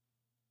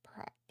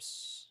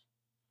 perhaps.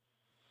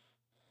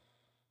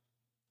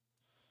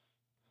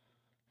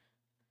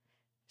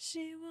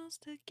 She wants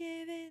to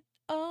give it,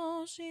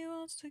 oh, she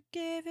wants to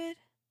give it.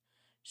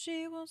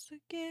 She wants to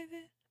give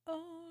it,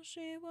 oh,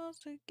 she wants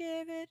to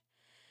give it.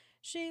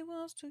 She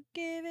wants to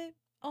give it,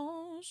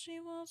 oh,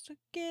 she wants to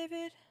give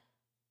it.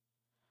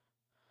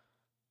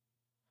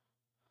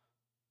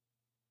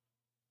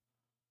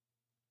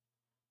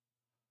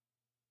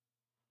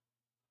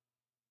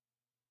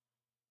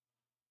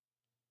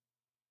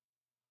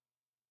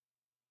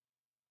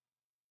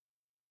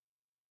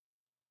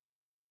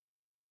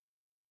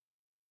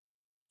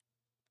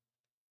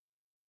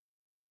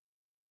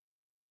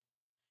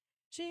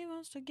 She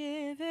wants to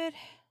give it.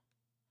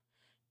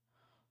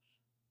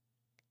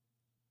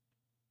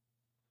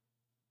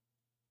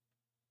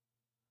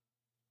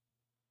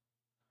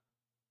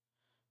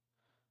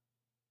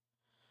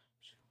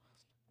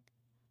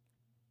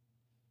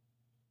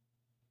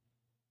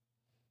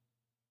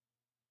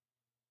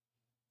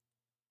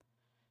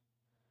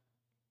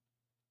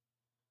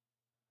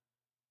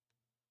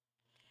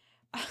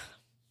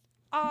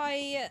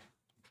 I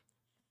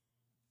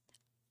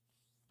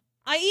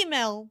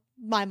email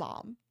my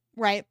mom,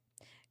 right?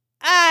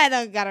 I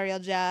don't got a real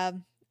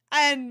job. I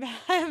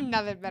have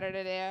nothing better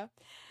to do.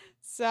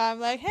 So I'm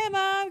like, hey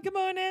mom, good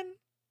morning.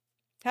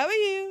 How are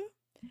you?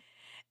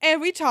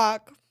 And we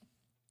talk.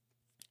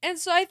 And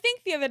so I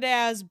think the other day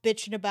I was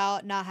bitching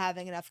about not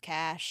having enough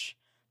cash.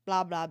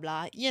 Blah blah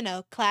blah. You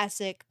know,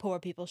 classic poor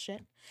people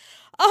shit.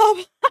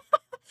 And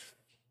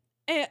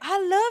I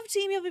love to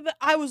email people.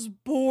 I was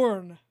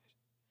born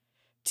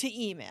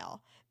to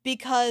email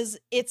because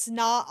it's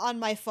not on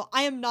my phone.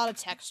 I am not a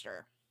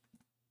texter.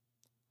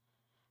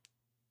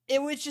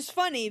 Which is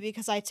funny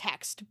because I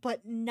text,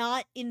 but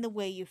not in the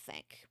way you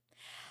think.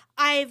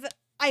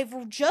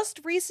 I've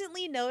just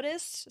recently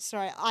noticed,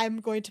 sorry, I'm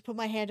going to put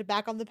my hand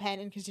back on the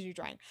pen and continue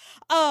drawing.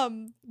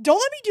 Don't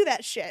let me do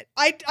that shit.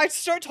 I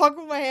start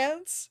talking with my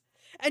hands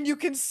and you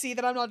can see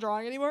that I'm not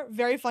drawing anymore.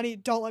 Very funny.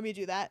 Don't let me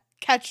do that.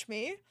 Catch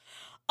me.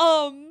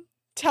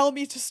 Tell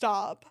me to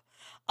stop.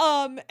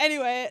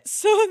 Anyway,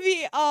 so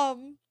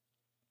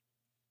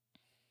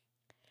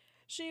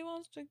she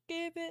wants to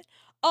give it.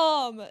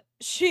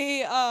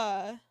 She,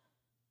 what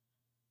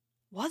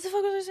the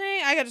fuck was I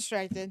saying? I got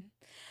distracted.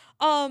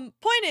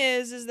 Point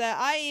is that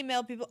I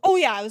email people. Oh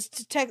yeah, I was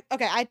to text.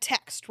 Okay, I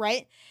text,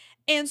 right?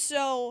 And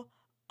so,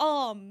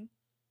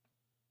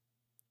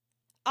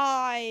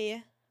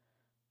 I,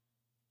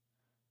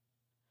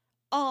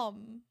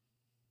 um,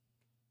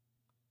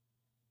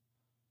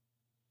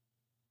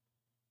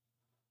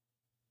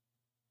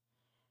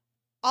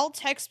 I'll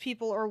text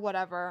people or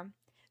whatever,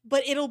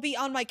 but it'll be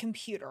on my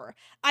computer.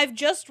 I've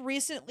just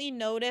recently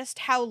noticed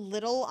how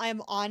little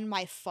I'm on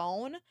my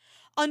phone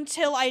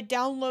until I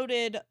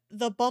downloaded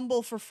the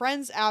Bumble for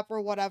Friends app or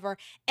whatever,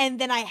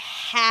 and then I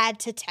had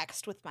to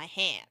text with my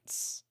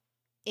hands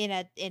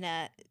on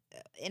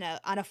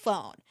a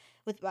phone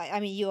with my, I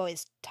mean, you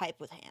always type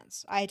with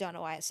hands. I don't know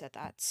why I said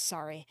that.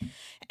 Sorry.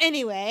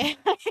 Anyway,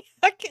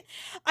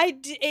 I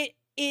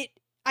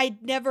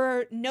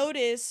never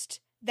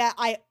noticed that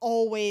I'm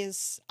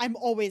always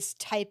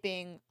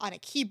typing on a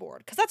keyboard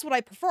because that's what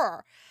I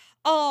prefer.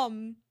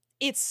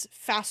 It's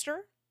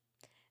faster,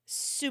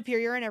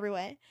 superior in every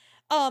way.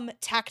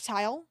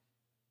 Tactile,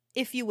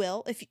 if you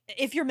will,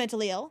 if you're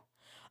mentally ill.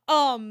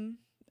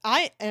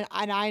 I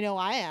know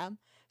I am.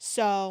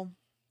 So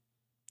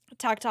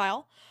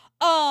tactile.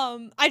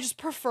 I just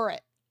prefer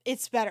it.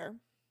 It's better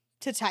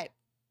to type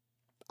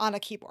on a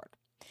keyboard.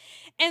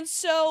 And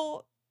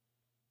so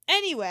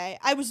anyway,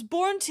 I was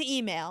born to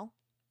email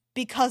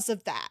because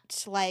of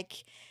that.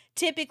 Like,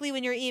 typically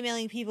when you're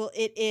emailing people,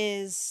 it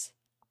is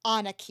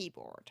on a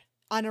keyboard,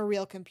 on a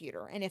real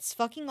computer, and it's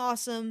fucking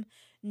awesome.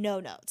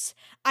 No notes.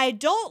 I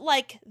don't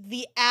like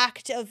the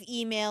act of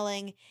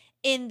emailing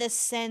in the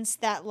sense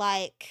that,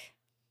 like,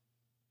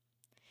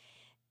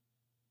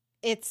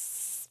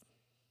 it's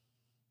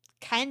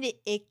kind of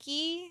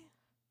icky.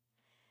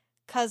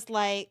 Cause,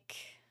 like,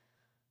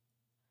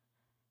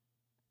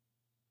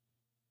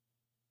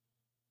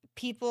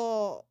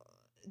 people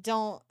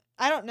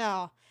I don't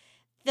know.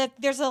 That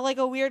there's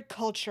a weird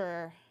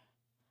culture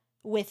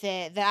with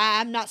it that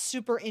I'm not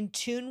super in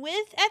tune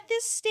with at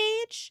this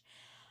stage.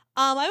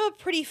 I'm a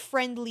pretty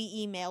friendly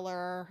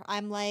emailer.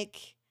 I'm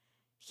like,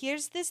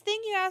 here's this thing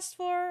you asked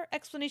for,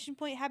 explanation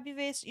point, happy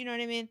face, you know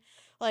what I mean?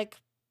 Like,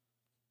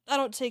 I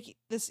don't take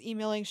this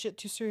emailing shit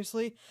too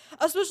seriously,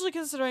 especially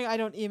considering I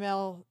don't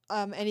email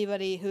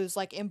anybody who's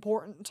like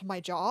important to my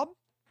job.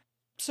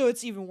 So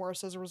it's even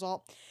worse as a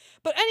result.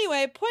 But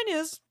anyway, point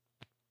is,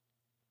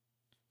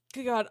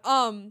 good God,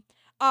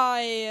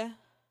 I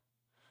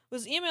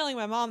was emailing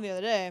my mom the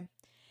other day,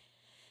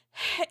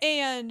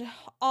 and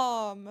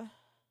I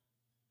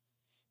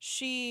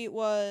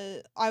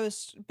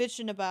was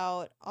bitching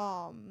about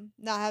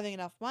not having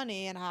enough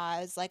money, and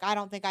I was like, I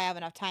don't think I have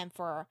enough time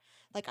for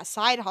like a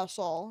side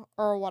hustle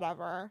or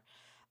whatever.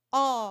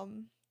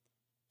 And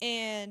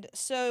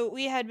so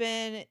we had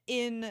been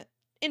in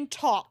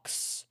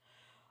talks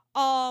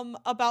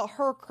about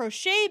her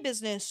crochet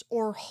business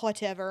or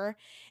whatever,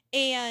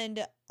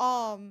 and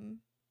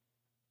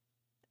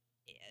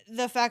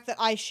the fact that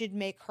I should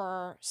make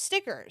her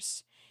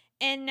stickers.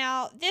 And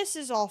now this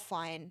is all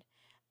fine.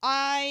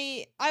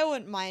 I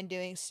wouldn't mind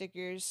doing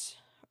stickers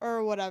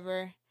or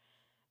whatever.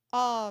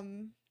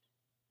 Um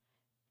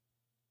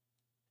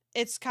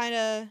it's kind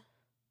of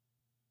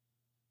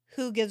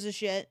who gives a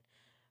shit.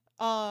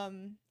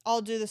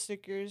 I'll do the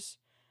stickers.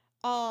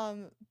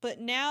 But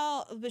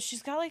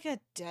she's got like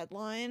a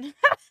deadline.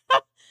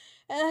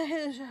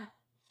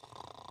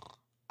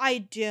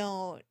 I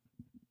don't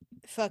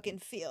fucking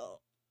feel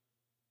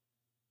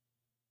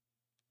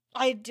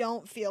I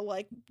don't feel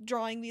like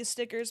drawing these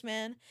stickers,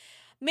 man.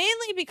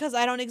 Mainly because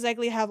I don't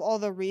exactly have all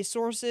the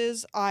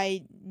resources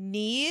I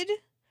need.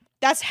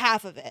 That's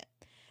half of it.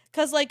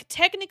 Cause like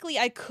technically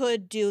I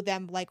could do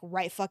them like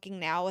right fucking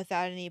now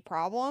without any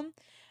problem.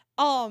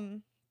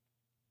 Um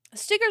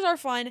Stickers are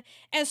fun,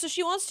 and so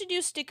she wants to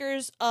do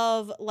stickers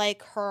of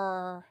like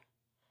her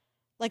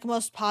like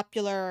most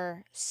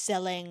popular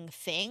selling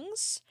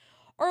things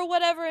or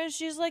whatever, and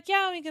she's like,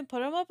 yeah, we can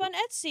put them up on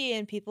Etsy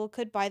and people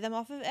could buy them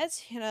off of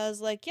Etsy. And I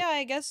was like, yeah,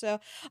 I guess so.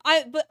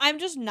 But I'm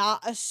just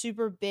not a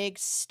super big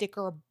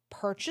sticker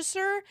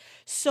purchaser,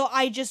 so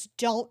I just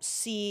don't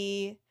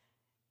see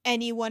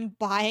anyone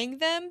buying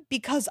them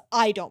because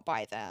I don't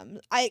buy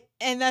them.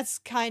 And that's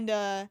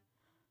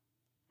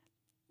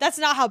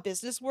not how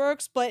business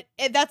works, but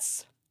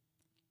that's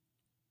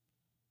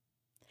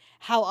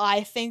how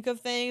I think of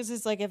things.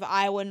 Is like, if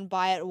I wouldn't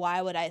buy it,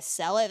 why would I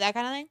sell it? That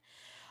kind of thing.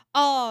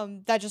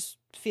 That just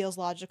feels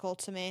logical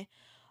to me.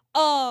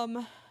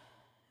 Um,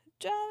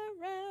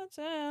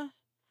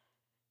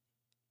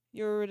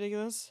 you're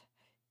ridiculous.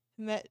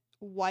 Met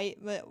white.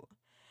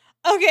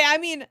 Okay, I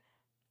mean,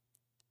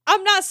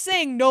 I'm not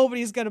saying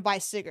nobody's gonna buy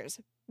stickers.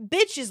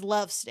 Bitches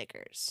love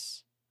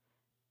stickers.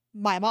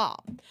 My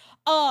mom.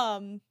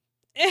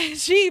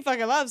 She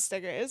fucking loves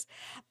stickers.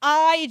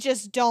 I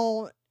just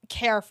don't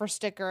care for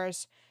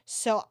stickers,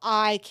 so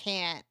I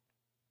can't,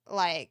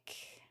 like,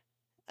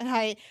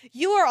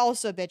 you are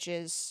also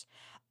bitches.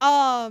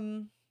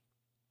 Um,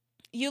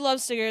 you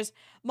love stickers.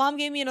 Mom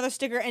gave me another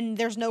sticker and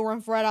there's no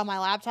room for it on my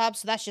laptop,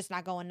 so that's just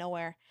not going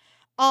nowhere.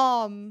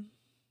 Um,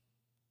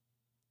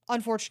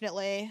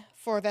 Unfortunately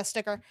for that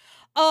sticker.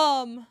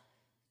 Um,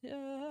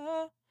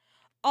 uh,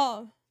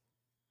 um,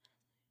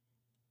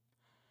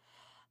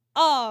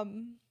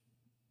 um,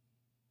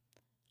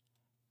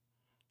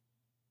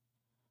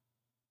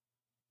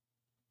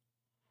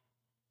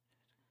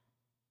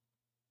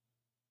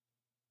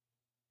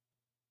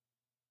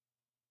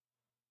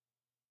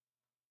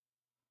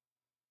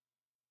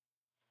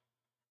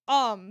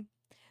 um,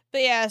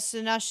 but yeah,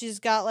 so now she's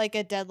got like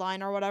a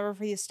deadline or whatever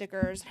for these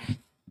stickers.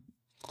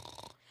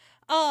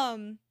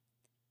 Um,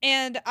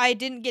 and I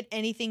didn't get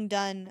anything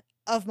done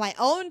of my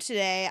own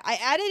today. I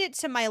added it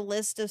to my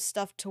list of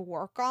stuff to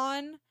work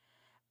on.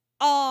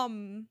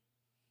 Um,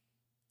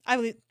 I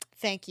believe,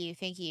 thank you,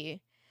 thank you.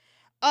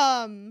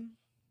 Um,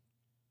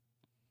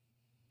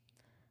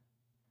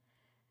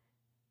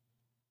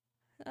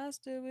 I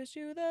still wish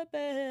you the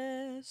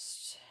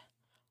best.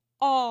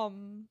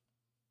 Um,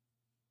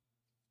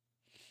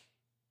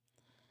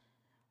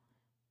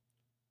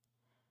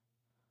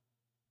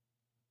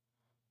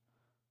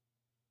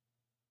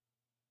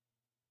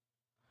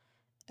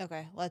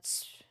 okay,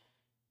 let's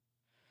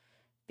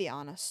be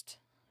honest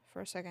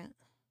for a second.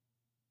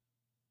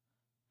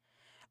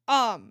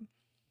 Um,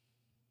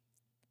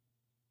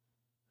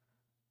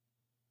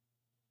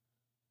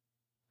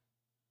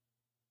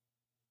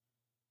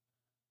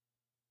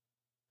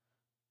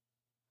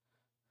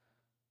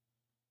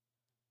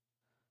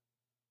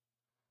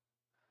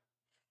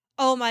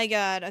 oh my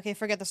god. Okay,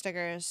 forget the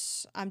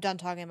stickers. I'm done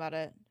talking about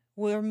it.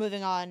 We're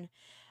moving on.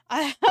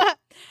 I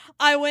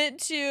I went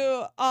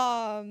to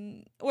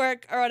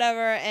work or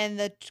whatever and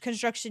the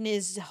construction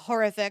is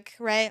horrific,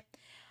 right?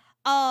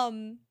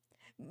 Um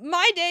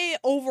my day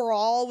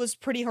overall was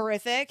pretty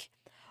horrific,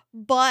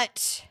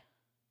 but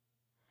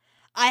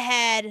I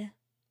had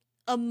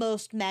a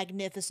most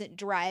magnificent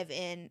drive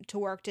in to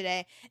work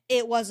today.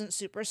 It wasn't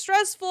super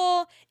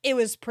stressful. It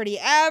was pretty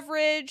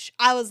average.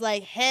 I was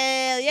like,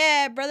 "Hell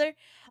yeah, brother."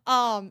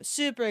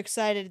 Super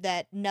excited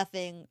that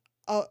nothing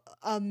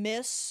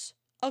amiss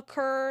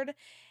occurred.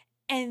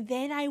 And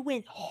then I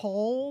went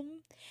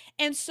home.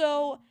 And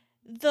so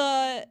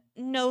the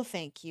no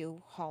thank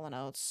you, Hall and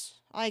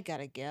Oates. I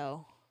gotta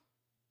go.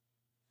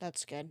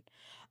 That's good.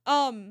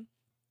 Um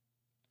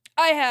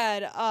I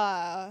had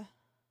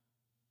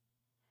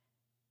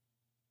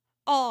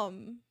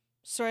Um,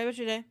 sorry about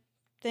your day.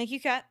 Thank you,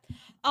 Kat.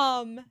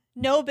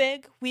 No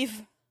big.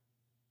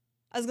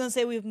 I was gonna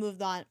say we've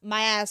moved on.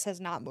 My ass has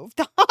not moved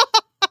on.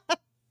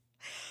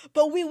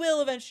 But we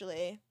will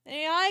eventually.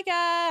 Hey, hi,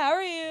 Kat. How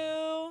are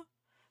you?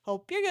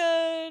 Hope you're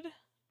good.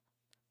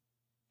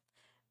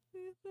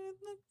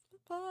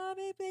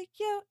 Party, take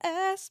your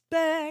ass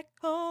back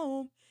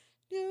home.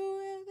 You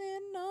really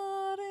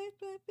naughty,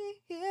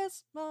 baby.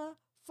 Here's my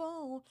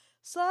phone.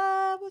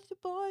 Slide with your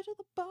boy to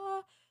the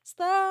bar.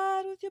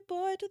 Slide with your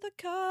boy to the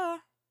car.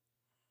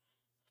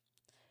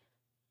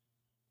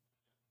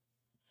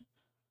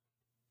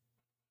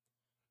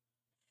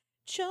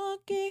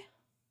 Chunky.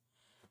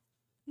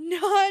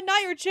 No,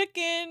 not your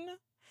chicken.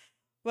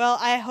 Well,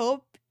 I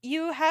hope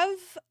you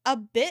have a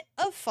bit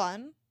of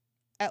fun,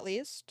 at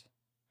least.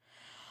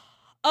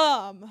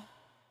 Um,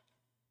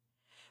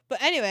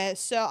 but anyway,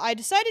 so I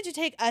decided to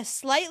take a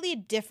slightly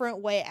different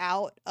way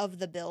out of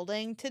the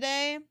building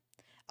today.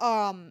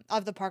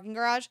 Of the parking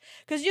garage.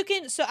 Because you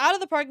can, so out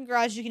of the parking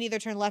garage, you can either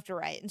turn left or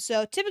right. And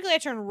so typically I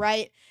turn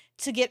right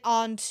to get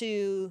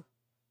onto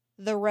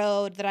the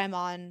road that I'm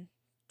on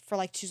for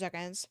like 2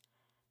 seconds.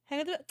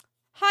 Hang on.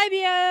 Hi,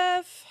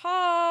 BF.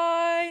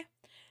 Hi.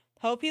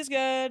 Hope he's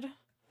good.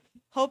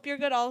 Hope you're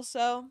good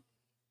also.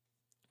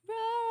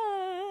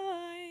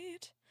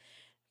 Right.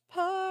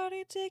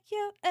 Party, take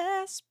your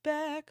ass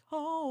back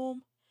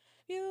home.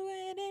 You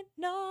ain't it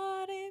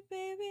naughty,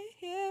 baby.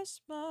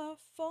 Here's my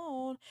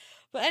phone.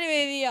 But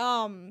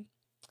anyway,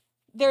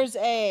 there's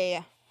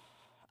a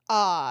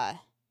uh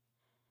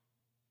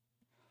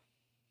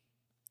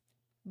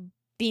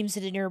beams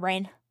it in your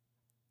brain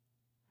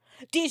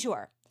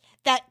detour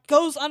that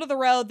goes under the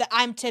road that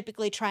I'm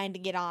typically trying to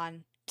get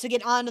on to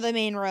get onto the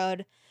main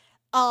road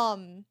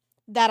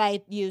that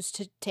I use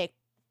to take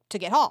to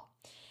get home.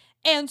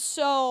 And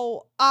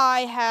so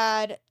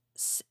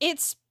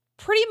it's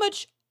pretty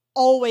much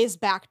always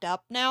backed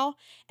up now.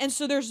 And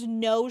so there's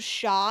no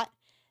shot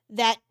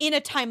that in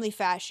a timely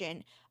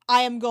fashion,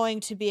 I am going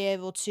to be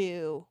able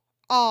to,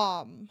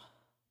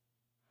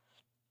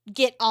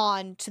 get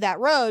on to that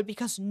road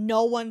because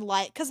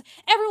because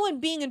everyone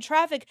being in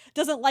traffic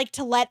doesn't like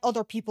to let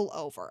other people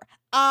over.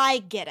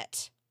 I get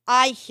it.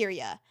 I hear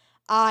ya.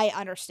 I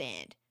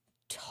understand.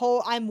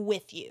 I'm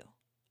with you.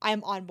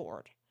 I'm on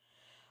board.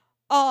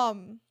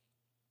 Um,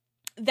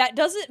 that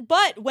doesn't,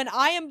 but when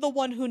I am the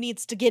one who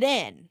needs to get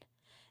in,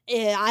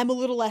 I'm a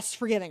little less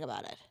forgiving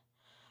about it.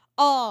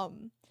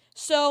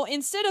 So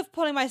instead of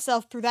putting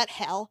myself through that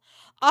hell,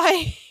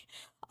 I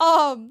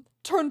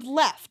turned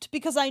left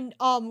because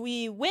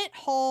we went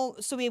home,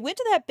 so we went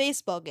to that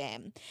baseball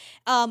game.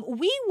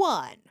 We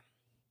won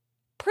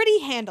pretty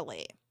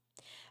handily.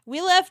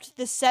 We left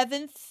the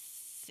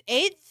 7th,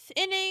 8th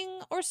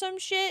inning or some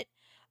shit.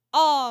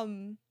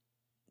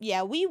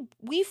 Yeah,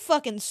 we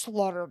fucking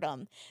slaughtered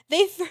them.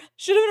 They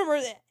should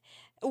have been.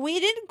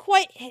 We didn't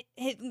quite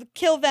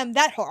kill them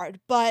that hard,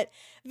 but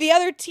the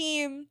other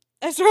team.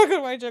 I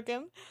struggled when I took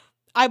him.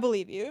 I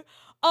believe you.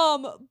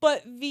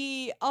 But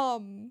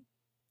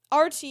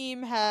our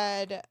team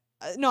had.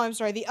 No, I'm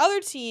sorry. The other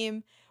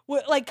team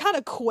would like kind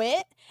of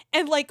quit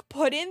and like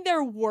put in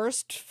their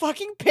worst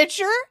fucking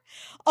pitcher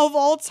of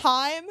all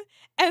time,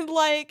 and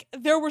like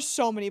there were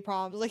so many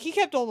problems. Like he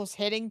kept almost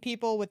hitting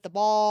people with the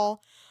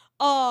ball.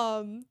 It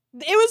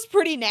was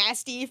pretty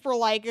nasty for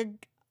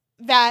like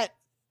that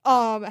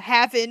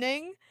half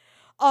inning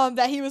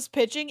that he was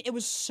pitching. It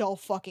was so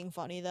fucking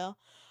funny though.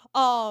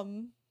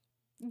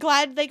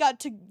 Glad they got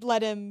to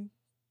let him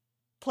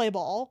play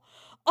ball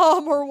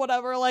or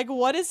whatever. Like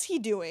what is he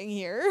doing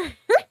here?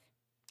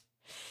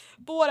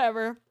 But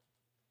whatever.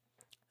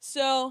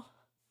 So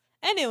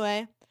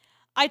anyway,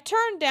 I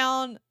turned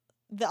down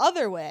the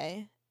other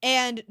way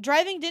and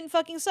driving didn't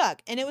fucking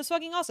suck, and it was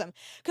fucking awesome.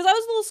 Cause I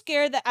was a little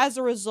scared that as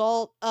a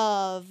result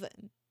of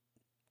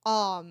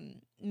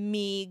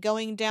me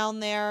going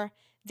down there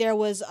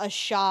was a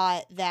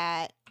shot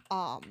that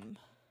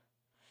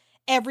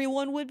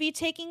everyone would be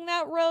taking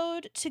that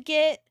road to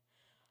get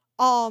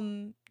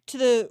to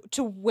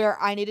where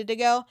I needed to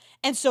go,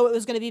 and so it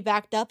was going to be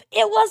backed up.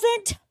 It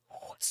wasn't.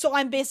 So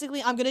I'm going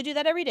to do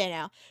that every day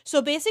now.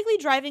 So basically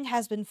driving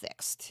has been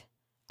fixed.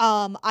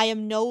 I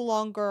am no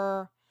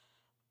longer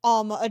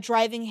a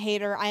driving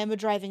hater. I am a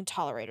driving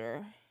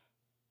tolerator.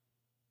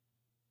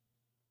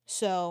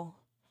 So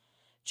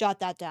jot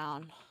that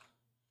down.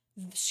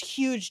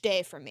 Huge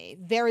day for me.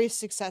 Very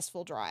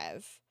successful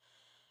drive.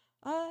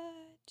 I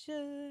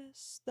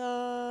just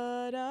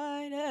thought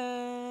I'd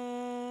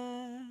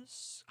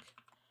ask.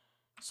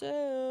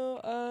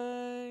 So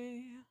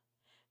I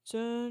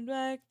turn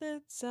back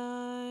the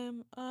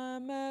time.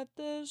 I'm at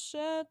the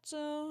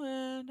chateau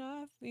and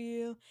I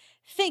feel.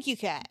 Thank you,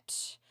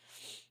 Kat.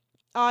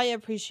 I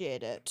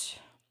appreciate it.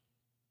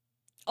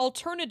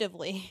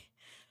 Alternatively,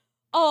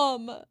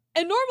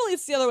 and normally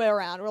it's the other way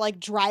around, where like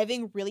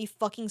driving really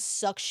fucking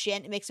sucks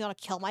shit. It makes me want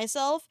to kill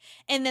myself.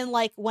 And then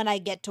like when I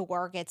get to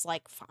work, it's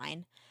like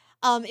fine.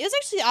 It was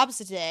actually the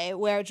opposite today,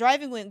 where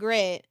driving went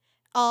great.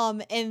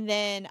 And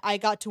then I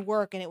got to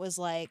work and it was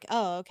like,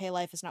 oh, okay,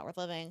 life is not worth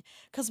living.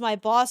 Because my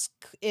boss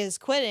is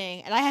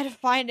quitting, and I had to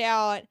find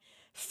out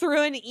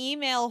through an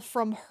email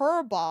from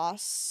her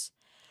boss.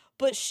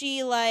 But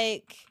she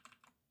like,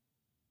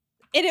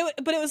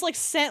 but it was like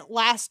sent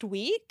last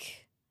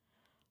week.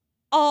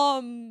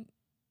 It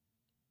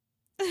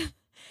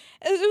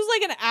was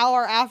like an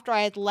hour after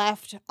I had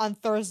left on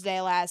Thursday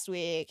last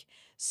week.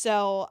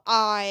 So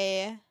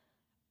I,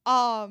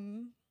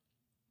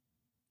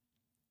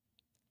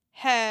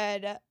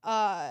 had,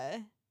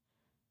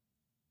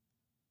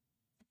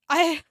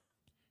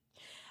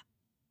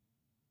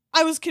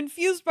 I was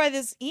confused by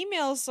this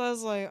email, so I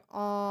was like,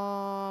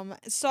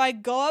 so I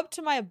go up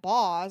to my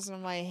boss and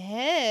I'm like,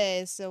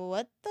 hey, so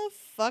what the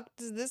fuck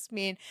does this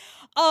mean?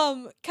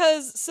 So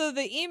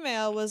the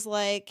email was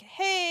like,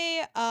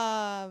 hey,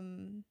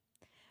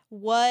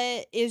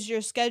 what is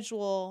your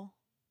schedule,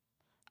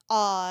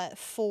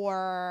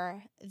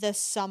 for the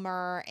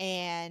summer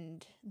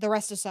and the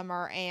rest of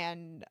summer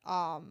and,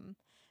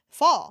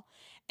 fall?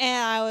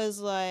 And I was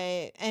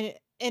like, and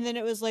then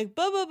it was like,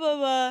 blah, blah, blah,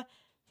 blah.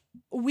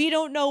 We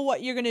don't know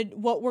what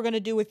we're gonna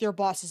do with your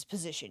boss's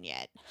position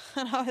yet.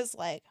 And I was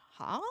like,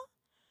 huh?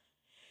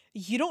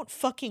 You don't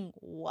fucking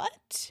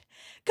what?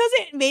 Because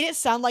it made it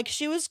sound like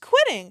she was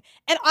quitting,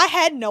 and I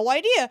had no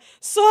idea.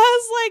 So I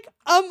was like,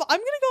 I'm gonna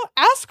go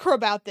ask her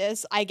about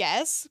this, I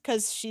guess,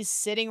 because she's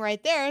sitting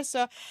right there.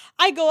 So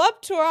I go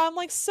up to her, I'm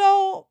like,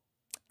 so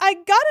I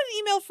got an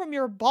email from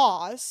your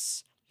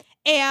boss,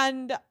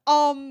 and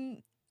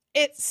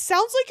it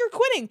sounds like you're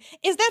quitting.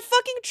 Is that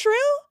fucking true?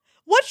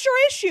 What's your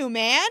issue,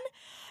 man?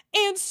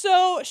 And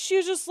so she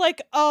was just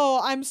like,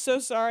 oh, I'm so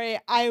sorry.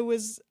 I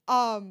was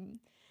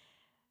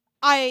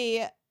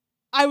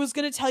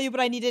gonna tell you,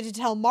 but I needed to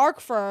tell Mark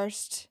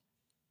first.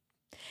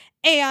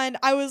 And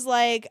I was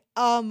like,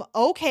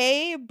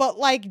 okay, but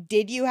like,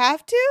 did you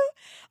have to?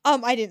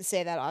 I didn't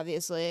say that,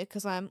 obviously,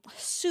 because I'm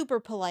super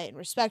polite and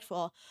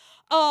respectful.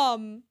 But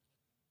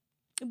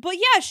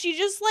yeah, she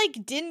just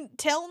like didn't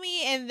tell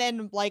me, and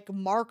then like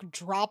Mark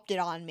dropped it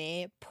on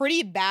me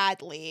pretty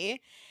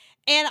badly.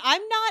 And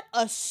I'm not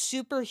a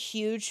super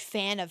huge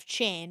fan of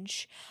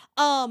change.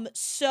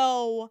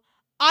 So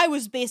I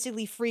was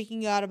basically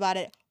freaking out about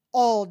it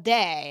all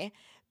day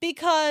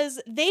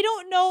because they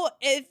don't know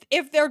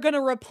if they're going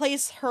to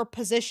replace her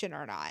position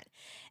or not.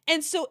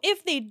 And so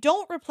if they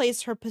don't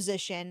replace her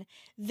position,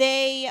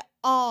 they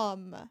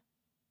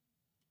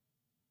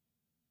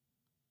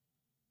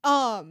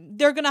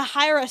they're gonna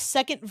hire a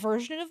second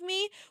version of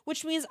me,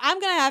 which means I'm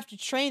gonna have to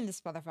train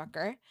this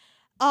motherfucker.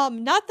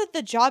 Not that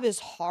the job is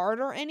hard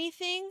or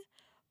anything,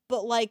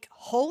 but like,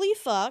 holy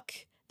fuck,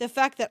 the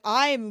fact that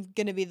I'm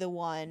gonna be the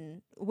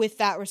one with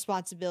that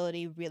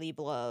responsibility really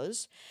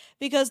blows.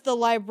 Because the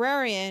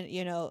librarian,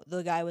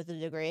 the guy with the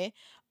degree,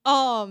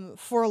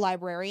 for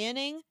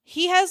librarianing,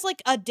 he has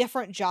like a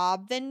different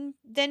job than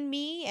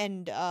me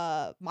and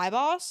my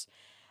boss.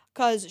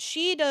 Cause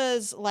she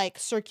does like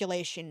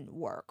circulation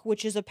work,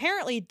 which is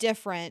apparently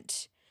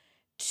different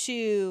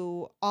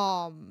to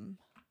the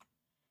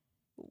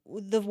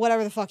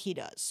whatever the fuck he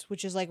does,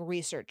 which is like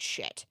research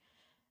shit.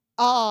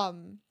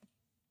 Um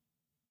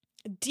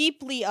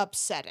Deeply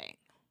upsetting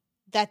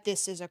that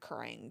this is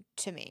occurring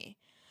to me.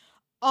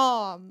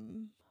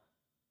 Um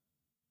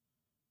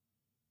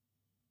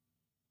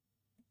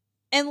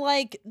and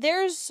like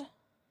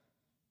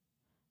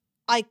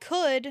I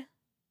could,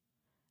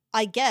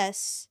 I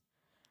guess,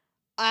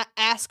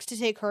 ask to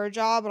take her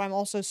job, but I'm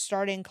also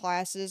starting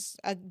classes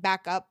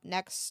back up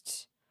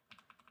next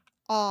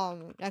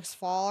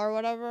fall or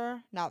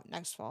whatever. Not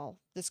next fall.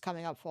 This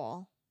coming up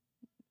fall.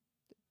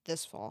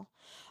 This fall.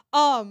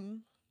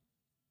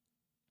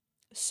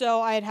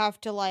 So I'd have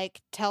to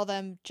like tell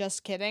them,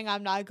 just kidding,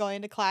 I'm not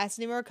going to class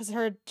anymore because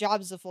her job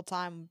is a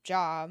full-time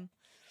job.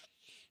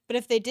 But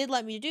if they did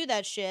let me do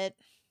that shit,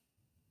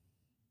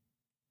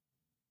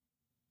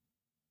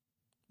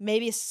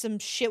 maybe some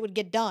shit would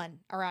get done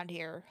around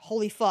here.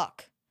 Holy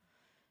fuck.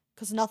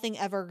 Because nothing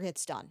ever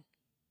gets done.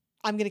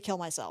 I'm gonna kill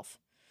myself.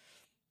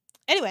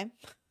 Anyway.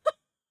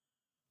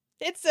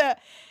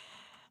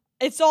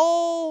 It's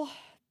all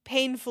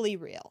painfully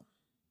real.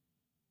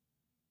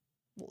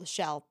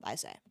 Shall I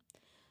say.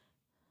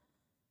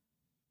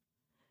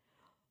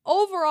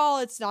 Overall,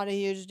 it's not a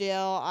huge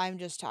deal. I'm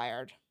just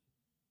tired.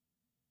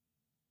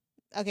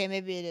 Okay,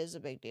 maybe it is a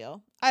big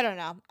deal. I don't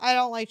know. I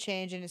don't like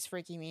change and it's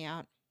freaking me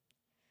out.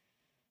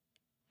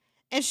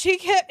 And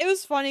it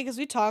was funny because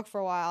we talked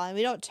for a while and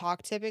we don't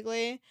talk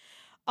typically.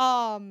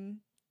 And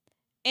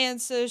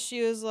so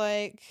she was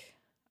like,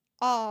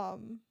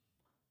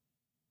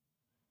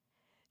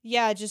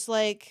 yeah, just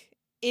like,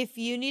 if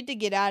you need to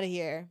get out of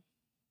here,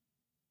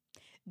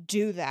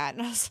 do that.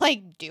 And I was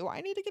like, do I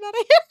need to get out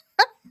of here?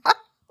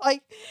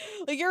 like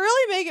you're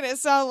really making it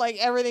sound like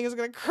everything is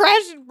gonna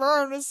crash and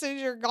burn as soon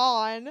as you're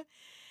gone.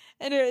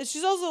 And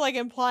she's also like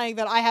implying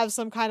that I have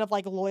some kind of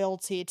like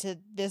loyalty to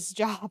this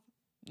job.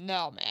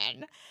 No,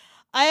 man.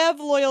 I have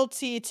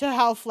loyalty to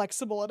how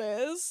flexible it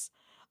is.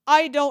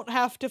 I don't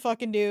have to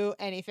fucking do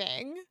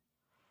anything.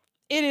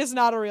 It is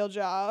not a real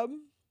job.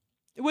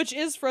 Which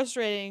is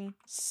frustrating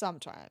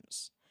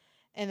sometimes.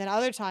 And then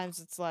other times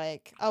it's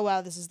like, oh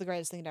wow, this is the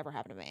greatest thing that ever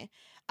happened to me.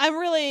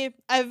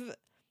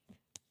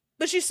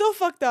 But she's so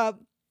fucked up.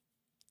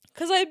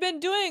 Cause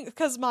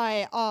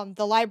my,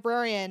 the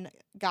librarian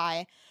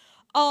guy,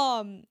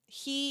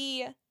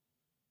 he,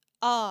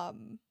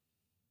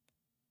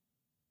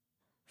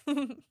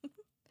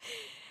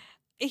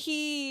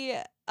 he,